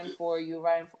you're riding for. You're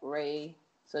riding for Ray.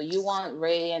 So you want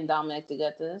Ray and Dominic to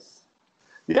get this?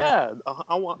 Yeah,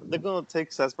 they're gonna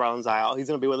take Seth Rollins' eye out. He's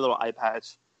gonna be with a little eye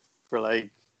patch for like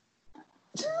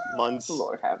months.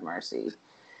 Lord have mercy.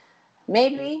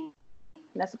 Maybe.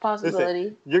 That's a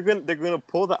possibility. Listen, they're gonna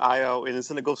pull the eye out and it's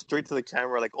gonna go straight to the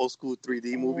camera like old school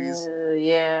 3D movies.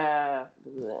 Yeah.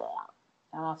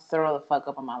 I'm gonna throw the fuck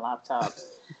up on my laptop.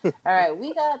 All right,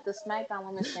 we got the SmackDown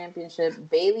Women's Championship,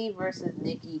 Bayley versus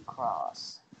Nikki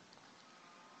Cross.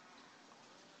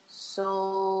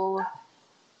 So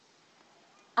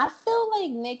I feel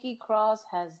like Nikki Cross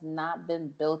has not been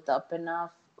built up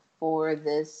enough for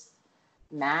this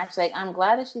match. Like, I'm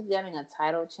glad that she's getting a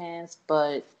title chance,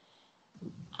 but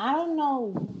I don't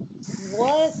know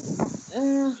what.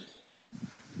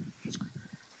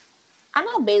 I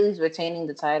know Bayley's retaining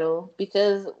the title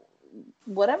because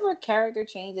whatever character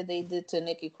change that they did to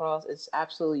Nikki Cross is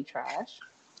absolutely trash.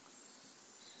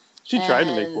 She tried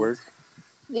to make work.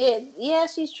 Yeah,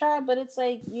 she's tried, but it's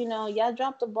like, y'all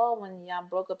dropped the ball when y'all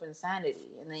broke up Insanity,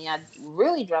 and then y'all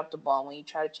really dropped the ball when you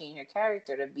try to change her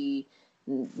character to be,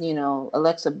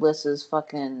 Alexa Bliss's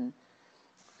fucking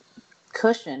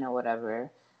cushion or whatever.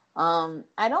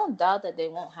 I don't doubt that they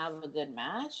won't have a good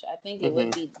match. I think it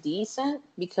would be decent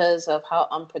because of how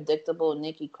unpredictable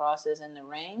Nikki Cross is in the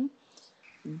ring.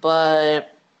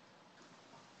 But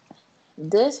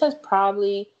this has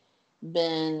probably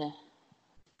been...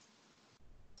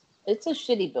 It's a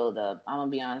shitty build-up. I'm going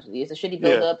to be honest with you. It's a shitty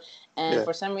build-up. And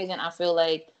for some reason, I feel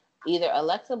like either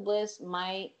Alexa Bliss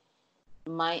might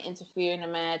interfere in the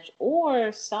match,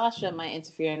 or Sasha might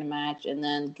interfere in the match and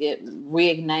then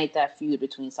reignite that feud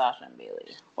between Sasha and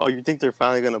Bayley. Oh, you think they're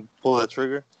finally going to pull that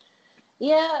trigger?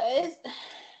 Yeah,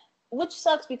 which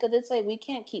sucks because it's like we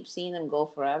can't keep seeing them go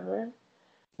forever.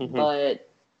 But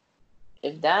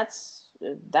if that's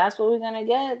what we're going to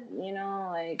get,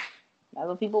 like... That's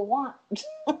what people want.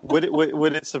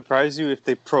 would it surprise you if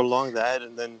they prolong that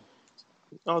and then?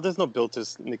 Oh, there's no build to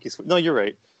Nikki's. No, you're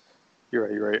right. You're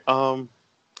right. I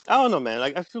don't know, man.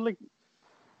 Like I feel like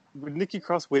with Nikki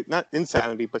Cross, not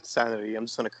Insanity, but Sanity. I'm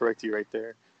just gonna correct you right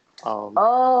there.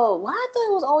 Oh, why I thought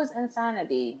it was always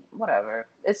Insanity. Whatever.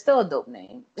 It's still a dope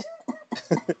name.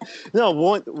 No,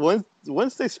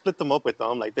 once they split them up with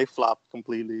them, like they flopped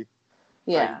completely.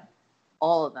 Yeah, like,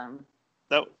 all of them.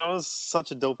 That was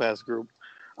such a dope ass group.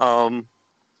 I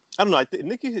don't know. I think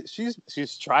Nikki,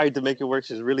 she's tried to make it work.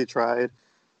 She's really tried.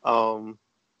 But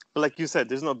like you said,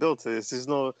 there's no build to this.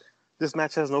 This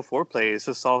match has no foreplay. It's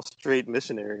just all straight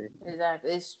missionary.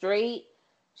 Exactly. It's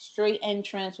straight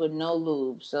entrance with no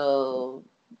lube. So,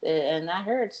 and that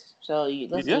hurts. So you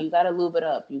gotta lube it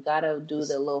up. You gotta do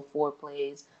the little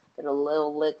foreplays, get a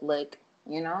little lick.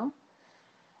 You know.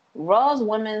 Raw's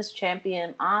Women's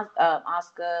Champion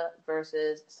Asuka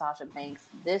versus Sasha Banks.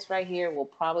 This right here will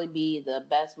probably be the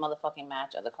best motherfucking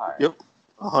match of the card. Yep,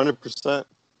 100%.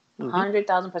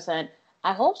 100,000%.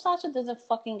 I hope Sasha doesn't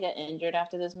fucking get injured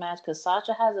after this match because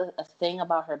Sasha has a thing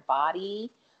about her body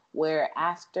where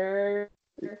after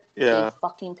a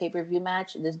fucking pay-per-view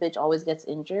match, this bitch always gets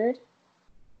injured.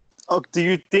 Oh, do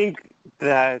you think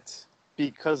that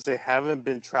because they haven't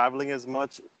been traveling as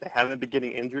much, they haven't been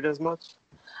getting injured as much?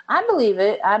 I believe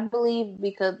it. I believe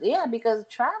because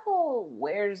travel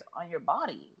wears on your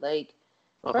body. Like,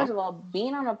 first of all,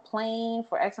 being on a plane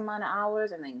for X amount of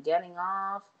hours and then getting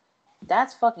off,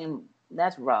 that's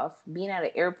rough. Being at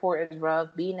an airport is rough.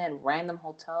 Being at random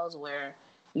hotels where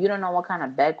you don't know what kind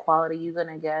of bed quality you're going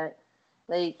to get.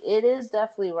 Like, it is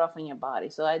definitely rough on your body.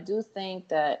 So I do think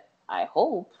that, I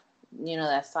hope,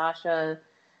 that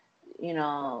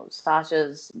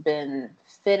Sasha's been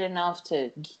fit enough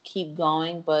to keep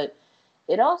going, but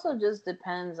it also just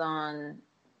depends on,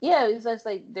 it's just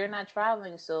like they're not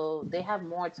traveling, so they have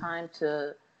more time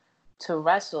to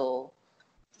wrestle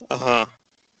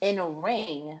in a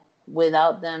ring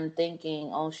without them thinking,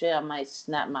 oh shit, I might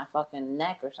snap my fucking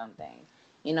neck or something.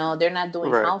 They're not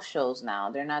doing house shows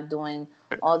now. They're not doing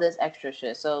all this extra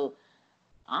shit. So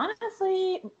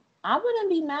honestly, I wouldn't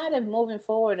be mad if moving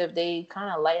forward if they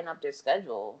kind of lighten up their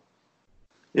schedule.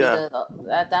 Yeah.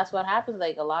 Because that's what happens.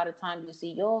 Like, a lot of times you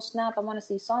see, yo, snap, I want to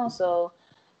see so-and-so.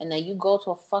 And then you go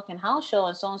to a fucking house show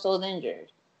and so-and-so's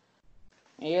injured.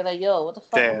 And you're like, yo, what the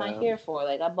fuck am I here for?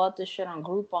 Like, I bought this shit on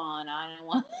Groupon. I didn't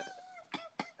want...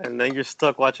 And then you're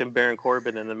stuck watching Baron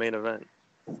Corbin in the main event.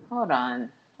 Hold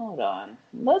on.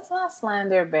 Let's not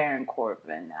slander Baron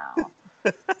Corbin now.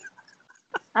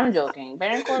 I'm joking.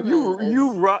 Baron Corbin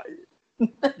you rock.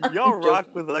 Y'all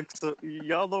rock with Alexa.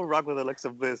 Y'all don't rock with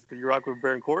Alexa Bliss. Do you rock with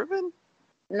Baron Corbin?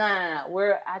 No.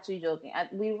 We're actually joking.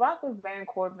 We rock with Baron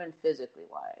Corbin physically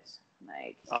wise.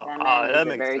 Like, that man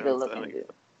is a very good looking dude.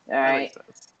 All right.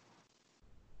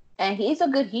 And he's a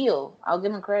good heel. I'll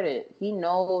give him credit. He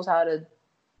knows how to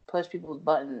push people's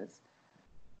buttons.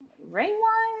 Ring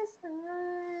wise,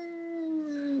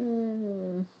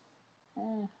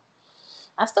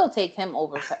 I still take him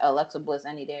over Alexa Bliss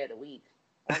any day of the week.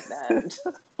 Like that.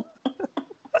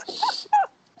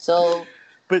 So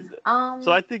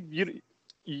I think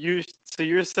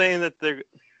you're saying that they're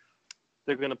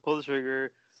gonna pull the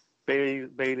trigger.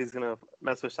 Bailey's gonna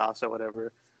mess with Sasha,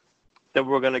 whatever. Then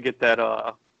we're gonna get that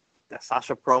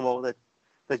Sasha promo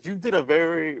that you did a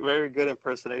very, very good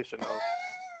impersonation of.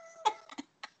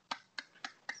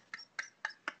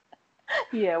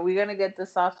 Yeah, we're gonna get the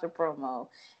Sasha promo.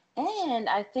 And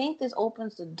I think this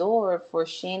opens the door for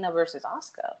Shayna versus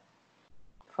Asuka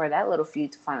for that little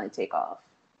feud to finally take off.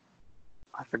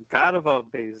 I forgot about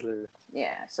Baszler.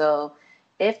 Yeah, so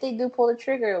if they do pull the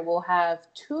trigger, we'll have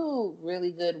two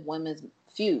really good women's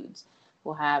feuds.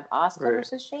 We'll have Asuka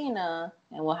versus Shayna,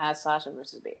 and we'll have Sasha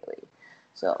versus Bayley.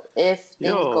 So if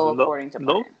things go according to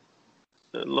plan.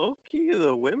 Low-key,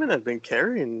 the women have been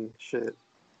carrying shit.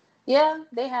 Yeah,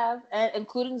 they have,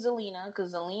 including Zelina,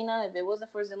 because Zelina, if it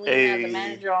wasn't for Zelina as a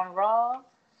manager on Raw,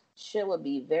 shit would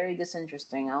be very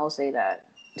disinteresting. I will say that.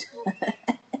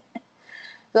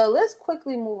 So let's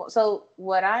quickly move on. So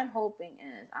what I'm hoping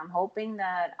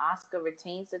that Asuka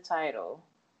retains the title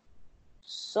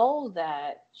so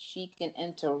that she can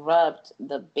interrupt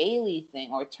the Bayley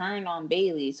thing or turn on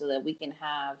Bayley so that we can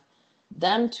have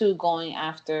them two going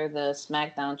after the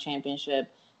SmackDown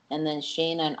Championship and then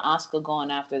Shayna and Asuka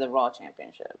going after the Raw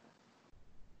Championship.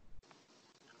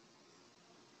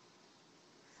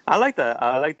 I like that.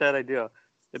 I like that idea.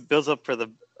 It builds up for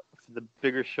the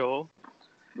bigger show.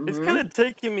 Mm-hmm. It's kind of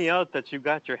taking me out that you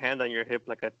got your hand on your hip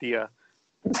like a tia.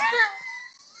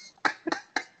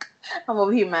 I'm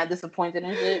over here mad disappointed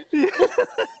and shit.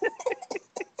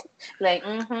 Like,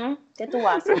 get the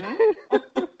water.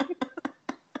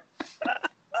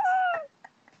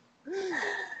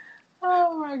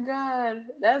 Oh my god,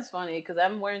 that's funny because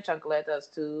I'm wearing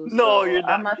chancletas too. No, so you're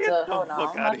not. I'm about Get to the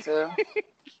fuck out of here.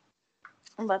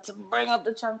 I'm about to bring up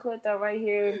the chancleta right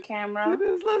here in camera.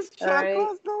 Let's All right.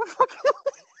 no.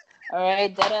 All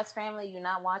right, Deadass family, you're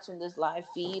not watching this live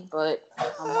feed, but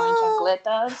I'm wearing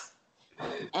chancletas,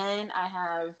 and I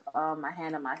have my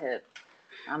hand on my hip.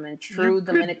 I'm in true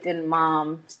Dominican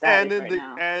mom status right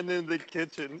now. And in the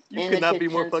kitchen. You In could the not be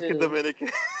more kitchen, fucking too.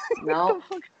 Dominican. Nope.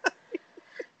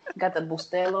 Got the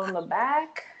bustelo in the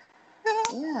back.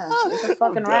 Yeah, it's a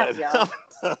fucking wrap, y'all.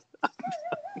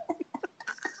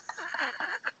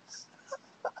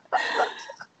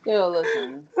 Yo,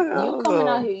 listen. You coming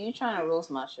out here, you trying to roast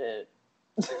my shit.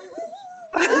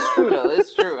 It's true, though.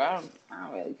 It's true. I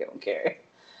don't really don't care.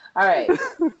 All right.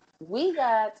 We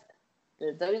got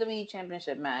the WWE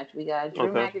Championship match. We got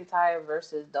Drew McIntyre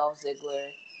versus Dolph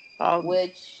Ziggler.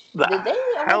 Which, did they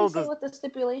already say what the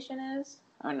stipulation is?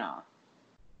 Or no?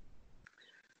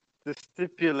 The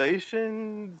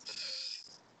stipulation?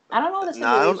 I don't know what the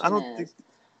stipulation is. I don't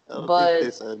think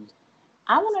they said.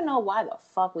 I want to know why the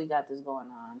fuck we got this going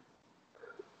on.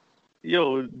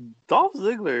 Yo, Dolph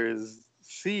Ziggler is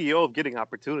CEO of getting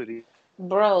opportunity.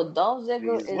 Bro, Dolph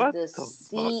Ziggler Jeez, is the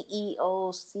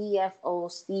CEO, CFO,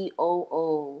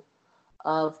 COO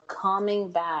of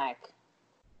coming back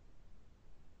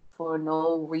for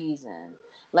no reason.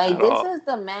 Like, this is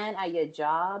the man at your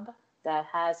job that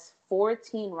has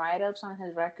 14 write-ups on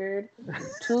his record,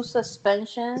 2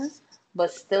 suspensions,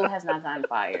 but still has not gotten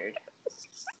fired.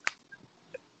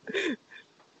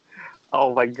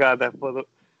 Oh my god, that photo!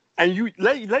 And you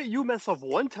let you mess up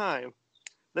one time,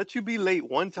 let you be late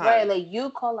one time. Right, like you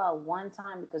call out one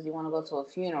time because you want to go to a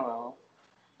funeral,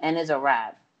 and it's a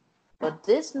wrap. But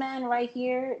this man right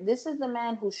here, this is the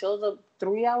man who shows up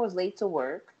 3 hours late to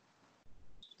work,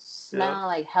 smelling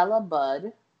like hella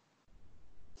bud.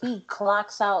 He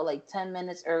clocks out like 10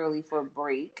 minutes early for a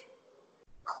break,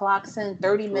 clocks in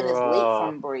 30 minutes late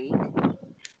from break.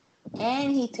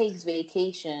 And he takes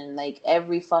vacation like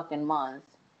every fucking month.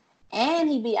 And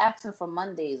he be asking for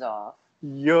Mondays off.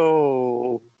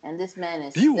 Yo. And this man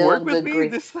is Do you still work with good me?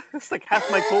 grief. This like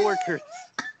half my coworkers.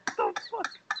 What the fuck?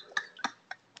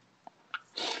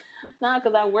 Nah,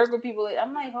 because I work with people.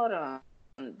 I'm like, hold on.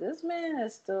 This man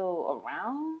is still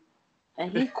around?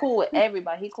 And he's cool with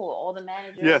everybody. He cool with all the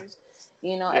managers.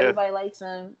 You know, everybody likes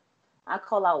him. I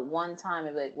call out one time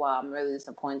and be like, wow, I'm really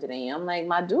disappointed in you. I'm like,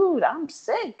 my dude, I'm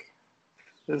sick.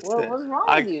 What's wrong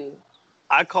with you?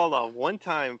 I called out one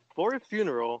time for a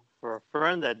funeral for a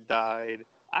friend that died.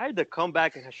 I had to come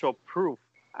back and show proof.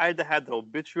 I had to have the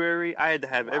obituary. I had to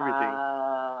have everything.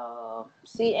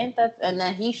 See, ain't that? And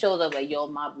then he shows up like, yo,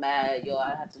 my bad. Yo,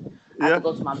 I have to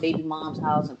go to my baby mom's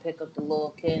house and pick up the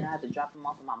little kid. And I had to drop him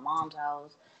off at my mom's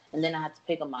house. And then I had to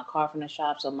pick up my car from the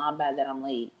shop. So my bad that I'm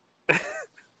late.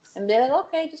 And they're like,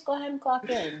 okay, just go ahead and clock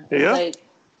in. It's like,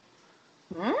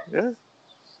 Yeah.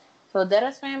 So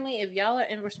Deadass family, if y'all are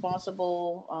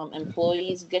irresponsible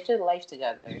employees, get your life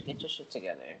together. Get your shit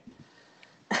together.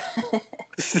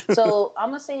 So I'm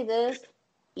going to say this.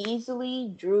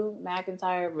 Easily, Drew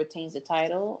McIntyre retains the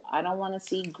title. I don't want to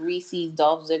see greasy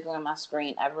Dolph Ziggler on my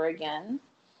screen ever again.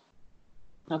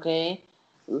 Okay?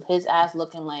 His ass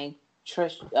looking like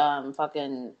Trish,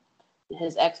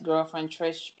 his ex-girlfriend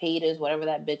Trish Paytas, whatever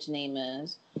that bitch name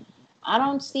is. I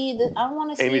don't see this. I don't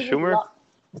want to see Amy Schumer?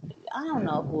 I don't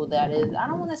know who that is. I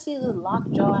don't want to see this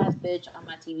lockjaw ass bitch on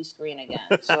my TV screen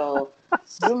again. So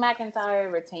Drew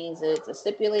McIntyre retains it. It's a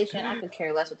stipulation. I could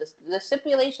care less with this. The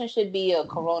stipulation should be a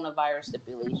coronavirus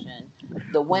stipulation.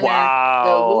 The winner,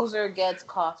 the loser gets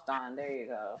coughed on. There you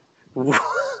go.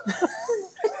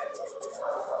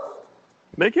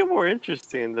 Make it more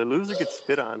interesting. The loser gets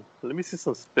spit on. Let me see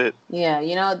some spit. Yeah,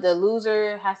 you know, the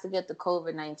loser has to get the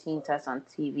COVID-19 test on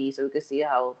TV so we can see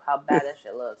how bad that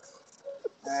shit looks.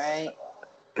 All right.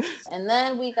 And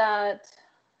then we got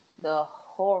the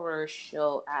horror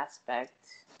show aspect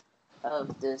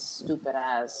of this stupid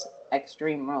ass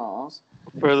Extreme Rules.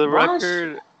 For the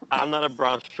record, I'm not a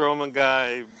Braun Strowman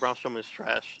guy. Braun Strowman's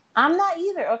trash. I'm not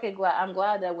either. Okay, I'm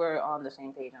glad that we're on the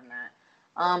same page on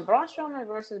that. Braun Strowman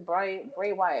versus Bray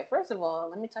Wyatt. First of all,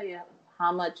 let me tell you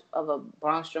how much of a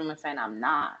Braun Strowman fan I'm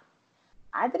not.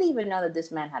 I didn't even know that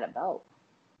this man had a belt.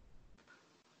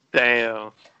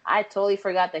 Damn. I totally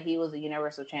forgot that he was a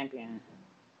Universal Champion.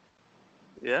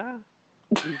 Yeah.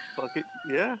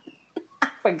 Yeah. I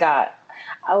forgot.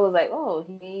 I was like, oh,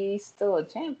 he's still a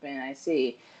champion. I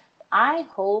see. I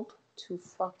hope to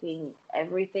fucking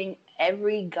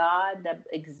every god that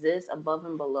exists above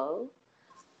and below.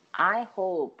 I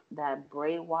hope that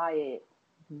Bray Wyatt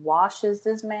washes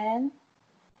this man.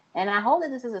 And I hope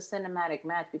that this is a cinematic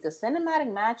match because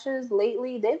cinematic matches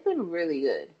lately, they've been really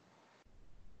good.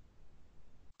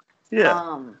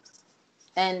 Yeah.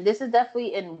 And this is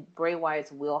definitely in Bray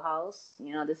Wyatt's wheelhouse.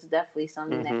 You know, this is definitely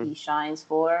something that he shines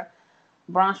for.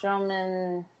 Braun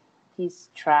Strowman, he's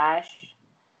trash.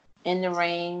 In the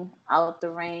ring, out the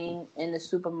ring, in the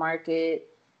supermarket,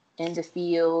 in the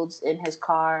fields, in his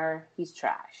car, he's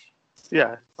trash.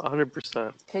 Yeah,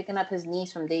 100%. Picking up his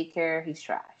niece from daycare, he's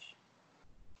trash.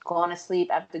 Going to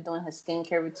sleep after doing his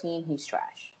skincare routine, he's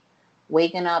trash.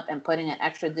 Waking up and putting an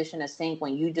extra dish in the sink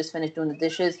when you just finished doing the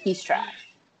dishes, he's trash.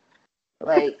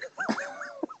 Like,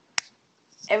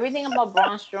 everything about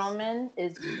Braun Strowman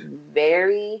is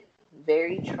very,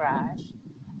 very trash.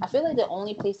 I feel like the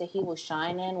only place that he will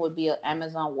shine in would be an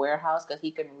Amazon warehouse because he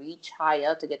can reach high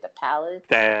up to get the pallet.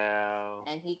 Damn.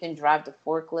 And he can drive the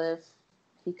forklift.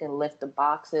 He can lift the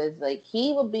boxes. Like,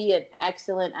 he would be an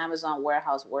excellent Amazon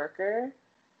warehouse worker,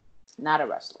 not a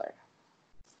wrestler.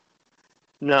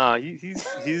 Nah, he's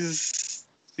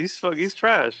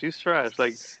trash. He's trash.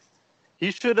 Like, he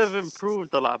should have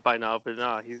improved a lot by now, but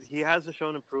nah, he hasn't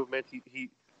shown improvement. He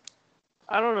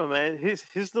I don't know, man.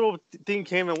 His little thing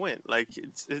came and went. Like,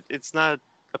 it's not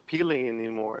appealing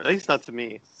anymore. At least not to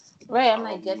me. Right. I'm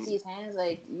like, get these hands.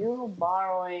 Like, you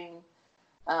borrowing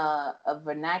a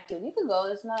vernacular. You can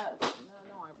go. It's not. No,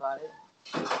 don't worry about it.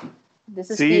 This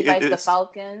is Steve Ice the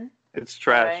Falcon. It's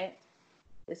trash. Right?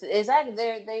 It's exactly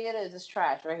there it is. It's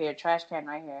trash right here. Trash can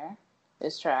right here.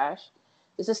 It's trash.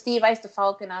 This is Steve Ice the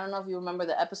Falcon. I don't know if you remember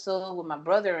the episode with my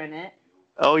brother in it.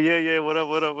 Oh, yeah. What up?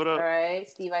 All right.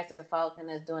 Steve Ice the Falcon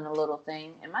is doing a little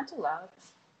thing. Am I too loud?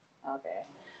 Okay.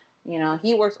 You know,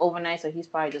 he works overnight, so he's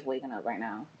probably just waking up right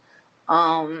now.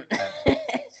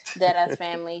 Deadass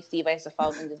Family. Steve Ice the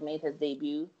Falcon just made his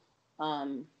debut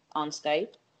on Skype.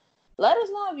 Let us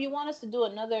know if you want us to do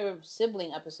another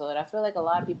sibling episode. I feel like a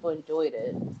lot of people enjoyed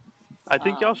it. I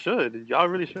think y'all should. Y'all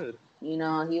really should. You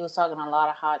know, he was talking a lot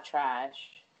of hot trash.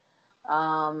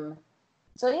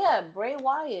 So, yeah, Bray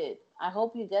Wyatt. I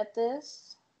hope you get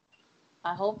this.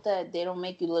 I hope that they don't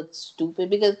make you look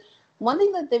stupid. Because one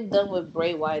thing that they've done with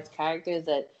Bray Wyatt's character is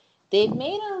that they've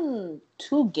made him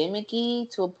too gimmicky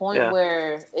to a point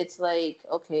where it's like,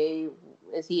 okay,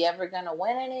 is he ever going to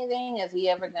win anything? Is he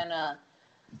ever going to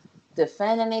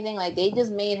defend anything? Like, they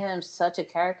just made him such a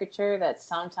caricature that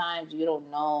sometimes you don't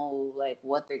know, like,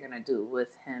 what they're going to do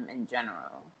with him in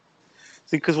general.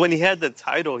 See, because when he had the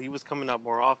title, he was coming out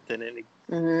more often, and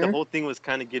the whole thing was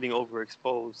kind of getting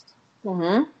overexposed.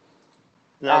 Mm-hmm.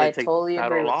 Now I totally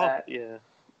agree with that. Yeah.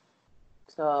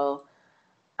 So,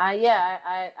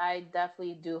 I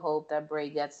definitely do hope that Bray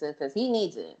gets it because he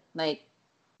needs it. Like,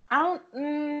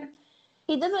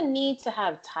 he doesn't need to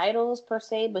have titles per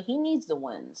se, but he needs the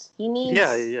wins. He needs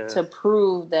to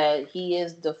prove that he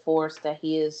is the force that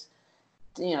he is,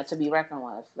 you know, to be reckoned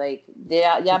with. Like,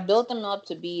 y'all built him up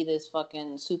to be this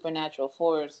fucking supernatural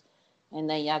force, and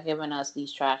then y'all giving us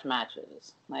these trash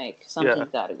matches. Like, something's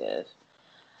gotta give.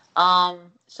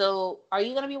 So are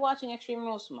you gonna be watching Extreme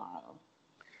Rules tomorrow?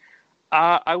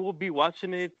 I will be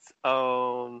watching it. I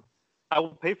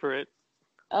will pay for it.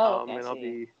 Oh, okay. And I'll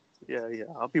be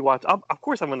I'll be watching. Of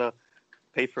course, I'm gonna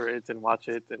pay for it and watch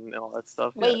it and all that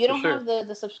stuff. Wait, you don't have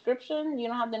the subscription? You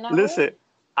don't have the network? Listen,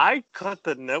 I cut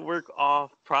the network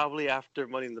off probably after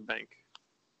Money in the Bank.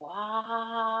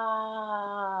 Wow.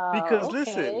 Because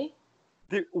listen,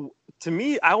 to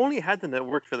me, I only had the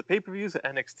network for the pay-per-views at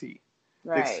NXT.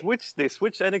 Right. They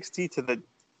switched NXT to the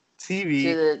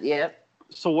TV.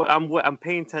 So I'm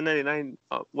paying $10.99,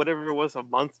 whatever it was, a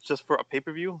month just for a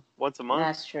pay-per-view once a month.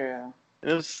 That's true.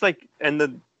 And it was just like, and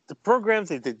the programs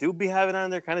that they do be having on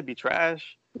there kind of be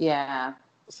trash. Yeah.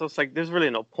 So it's like, there's really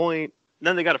no point. And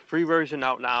then they got a free version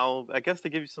out now. I guess they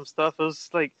give you some stuff. It was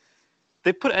like,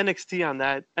 they put NXT on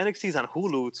that. NXT's on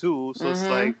Hulu too. So it's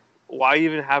like, why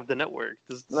even have the network?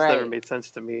 This never made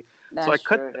sense to me. That's so I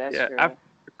cut, true. I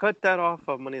cut that off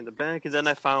of Money in the Bank. And then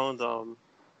I found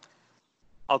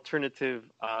alternative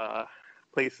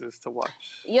places to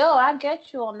watch. Yo, I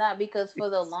get you on that because for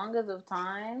the longest of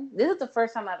time, this is the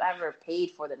first time I've ever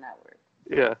paid for the network.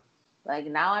 Yeah. Like,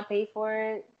 now I pay for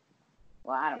it.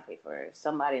 Well, I don't pay for it.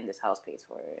 Somebody in this house pays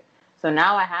for it. So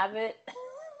now I have it.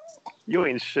 You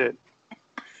ain't shit.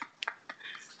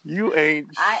 You ain't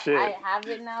shit. I have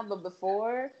it now, but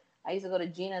before, I used to go to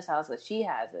Gina's house because she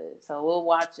has it. So we'll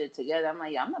watch it together. I'm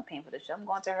like, yeah, I'm not paying for this shit. I'm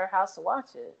going to her house to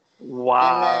watch it.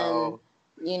 Wow.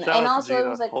 And then, you know, and also it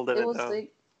was like,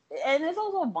 and it's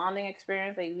also a bonding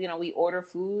experience. Like, you know, we order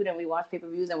food and we watch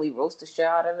pay-per-views and we roast the shit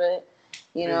out of it.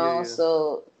 You know,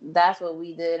 so that's what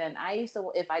we did. And I used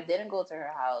to, if I didn't go to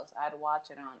her house, I'd watch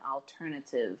it on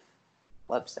alternative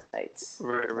websites.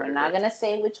 We're not going to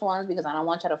say which ones because I don't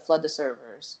want you to flood the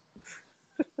servers.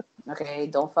 Okay,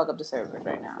 don't fuck up the servers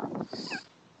right now.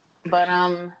 But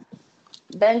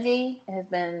Benji, it has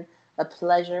been a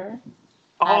pleasure.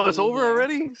 Oh, it's over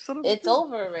already? It's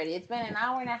over already. It's been an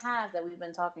hour and a half that we've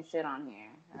been talking shit on here.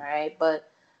 All right,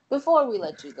 but before we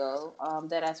let you go,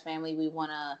 Deadass family, we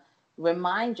want to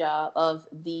remind y'all of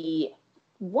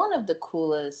one of the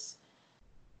coolest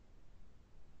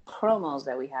promos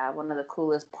that we have, one of the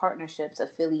coolest partnerships,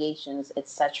 affiliations,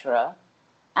 etc.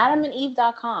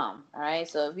 AdamandEve.com. All right,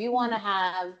 so if you want to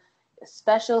have a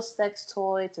special sex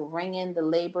toy to ring in the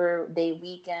Labor Day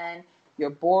weekend,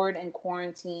 you're bored in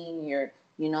quarantine, you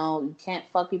can't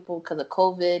fuck people because of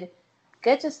COVID,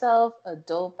 get yourself a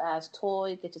dope ass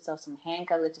toy, get yourself some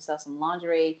handcuffs, get yourself some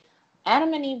lingerie.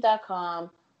 AdamandEve.com.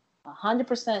 100%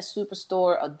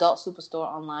 superstore, adult superstore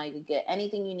online. You can get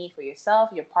anything you need for yourself,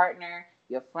 your partner,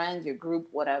 your friends, your group,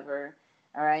 whatever.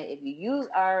 All right. If you use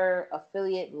our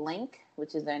affiliate link,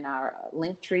 which is in our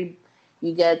link tree,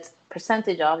 you get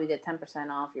percentage off. You get 10%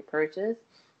 off your purchase.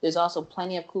 There's also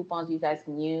plenty of coupons you guys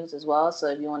can use as well. So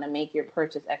if you want to make your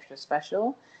purchase extra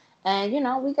special, and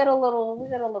we get a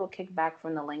little kickback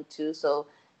from the link too. So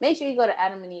make sure you go to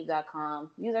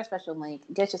AdamandEve.com, use our special link,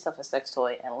 get yourself a sex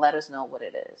toy, and let us know what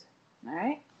it is. All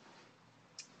right.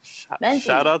 Shout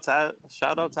out to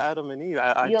Adam and Eve.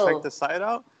 I checked the site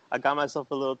out. I got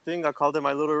myself a little thing. I called it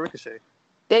my little Ricochet.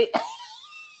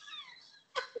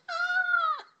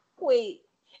 Wait,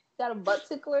 got a butt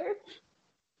tickler?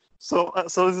 So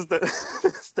this is the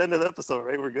end of the episode,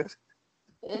 right? We're good.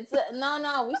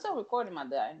 No, we still recording, my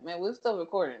guy. Man, we're still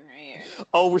recording right here.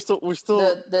 Oh, we're still.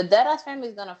 The Deadass family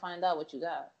is gonna find out what you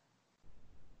got.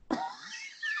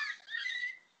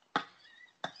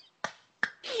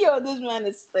 Yo, this man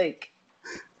is sick.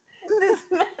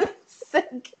 This man is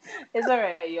sick. It's all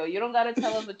right, yo. You don't gotta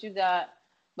tell us what you got.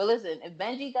 But listen, if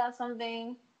Benji got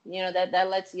something, that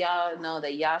lets y'all know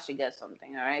that y'all should get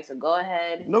something. All right, so go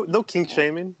ahead. No kink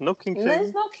shaming. No kink shaming.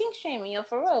 There's no kink shaming, yo.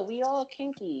 For real, we all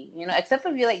kinky. Except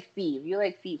if you like feet. If you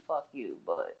like feet, fuck you.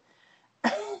 But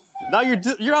now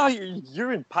you're out here.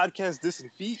 You're in podcast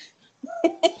dissing feet.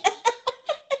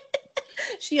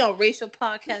 She on racial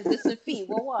podcast dissing feet.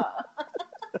 What?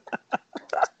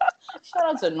 Shout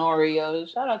out to Norio.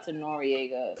 Shout out to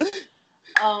Noriega.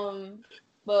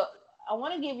 But I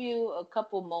want to give you a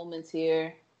couple moments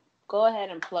here. Go ahead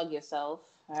and plug yourself.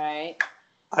 All right.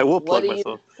 I will plug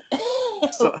myself.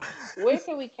 Where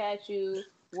can we catch you?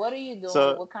 What are you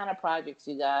doing? What kind of projects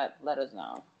you got? Let us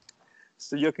know.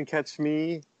 So you can catch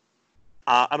me.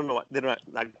 I don't know. They don't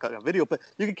have a video, but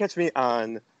you can catch me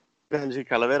on Benji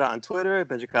Calavera on Twitter,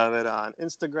 Benji Calavera on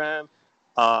Instagram.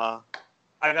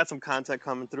 I got some content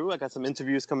coming through. I got some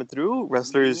interviews coming through.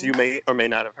 Wrestlers you may or may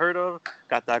not have heard of.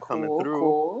 Got that coming through.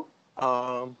 Cool.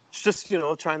 Just,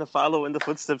 trying to follow in the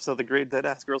footsteps of the great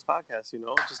Deadass Girls podcast,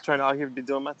 Just trying to out here be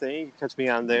doing my thing. You can catch me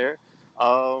on there.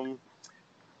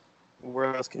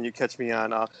 Where else can you catch me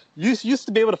on? You used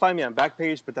to be able to find me on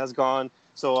Backpage, but that's gone.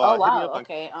 So, wow.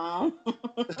 Okay.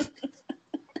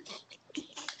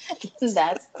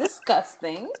 That's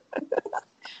disgusting.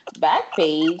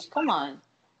 Backpage? Come on.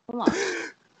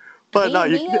 But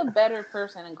be a better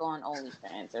person and go on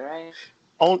OnlyFans, all right?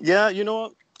 Oh yeah, you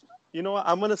know what?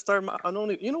 I'm gonna start on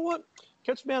Only. You know what?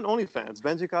 Catch me on OnlyFans,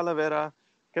 Benji Calavera.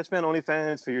 Catch me on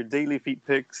OnlyFans for your daily feet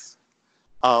pics.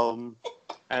 And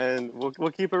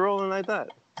we'll keep it rolling like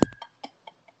that.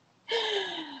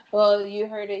 Well, you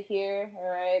heard it here, all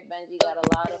right? Benji got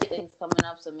a lot of things coming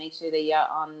up, so make sure that you're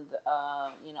on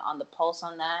the pulse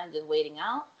on that and just waiting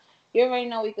out. You already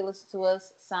know you can listen to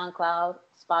us SoundCloud,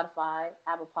 Spotify,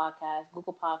 Apple Podcasts,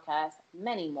 Google Podcasts,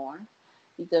 many more.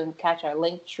 You can catch our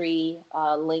link tree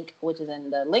link, which is in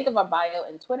the link of our bio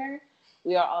and Twitter.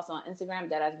 We are also on Instagram,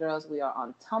 Deadass Girls. We are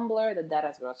on Tumblr, the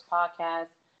Deadass Girls Podcast.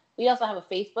 We also have a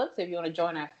Facebook, so if you want to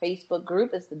join our Facebook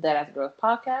group, it's the Deadass Girls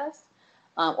Podcast.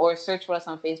 Or search for us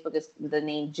on Facebook. It's the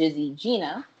name Jizzy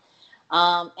Gina.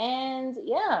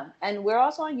 And we're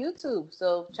also on YouTube.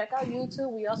 So check out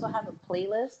YouTube. We also have a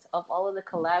playlist of all of the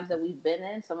collabs that we've been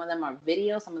in. Some of them are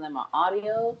video, some of them are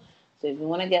audio. So if you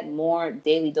want to get more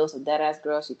daily dose of Deadass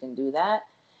Girls, you can do that.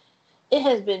 It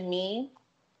has been me,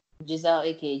 Giselle,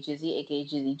 aka Jizzy, aka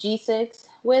Jizzy G6,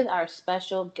 with our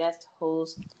special guest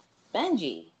host,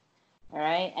 Benji. All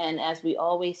right. And as we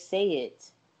always say it,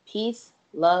 peace,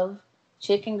 love,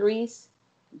 chicken grease,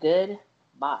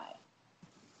 goodbye.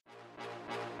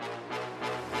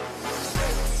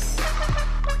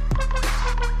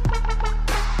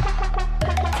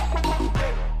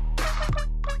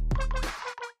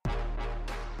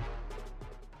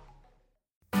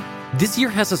 This year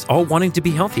has us all wanting to be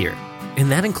healthier,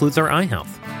 and that includes our eye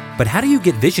health. But how do you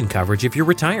get vision coverage if you're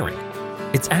retiring?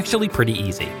 It's actually pretty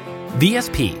easy.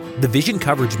 VSP, the vision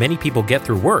coverage many people get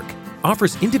through work,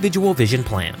 offers individual vision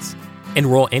plans.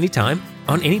 Enroll anytime,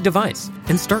 on any device,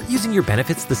 and start using your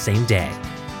benefits the same day.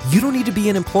 You don't need to be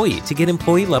an employee to get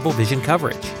employee-level vision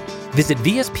coverage. Visit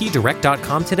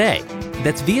VSPDirect.com today.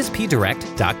 That's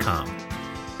VSPDirect.com.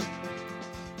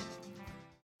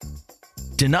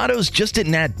 Donato's just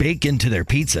didn't add bacon to their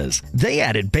pizzas. They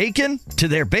added bacon to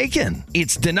their bacon.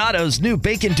 It's Donato's new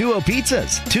Bacon Duo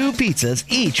pizzas. 2 pizzas,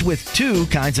 each with 2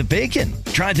 kinds of bacon.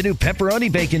 Try the new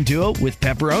Pepperoni Bacon Duo with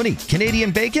pepperoni, Canadian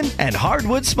bacon, and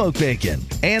hardwood smoked bacon.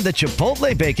 And the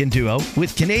Chipotle Bacon Duo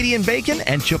with Canadian bacon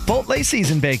and Chipotle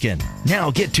seasoned bacon.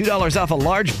 Now get $2 off a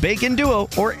large Bacon Duo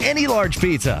or any large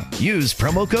pizza. Use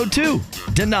promo code 2.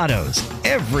 Donato's.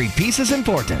 Every piece is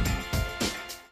important.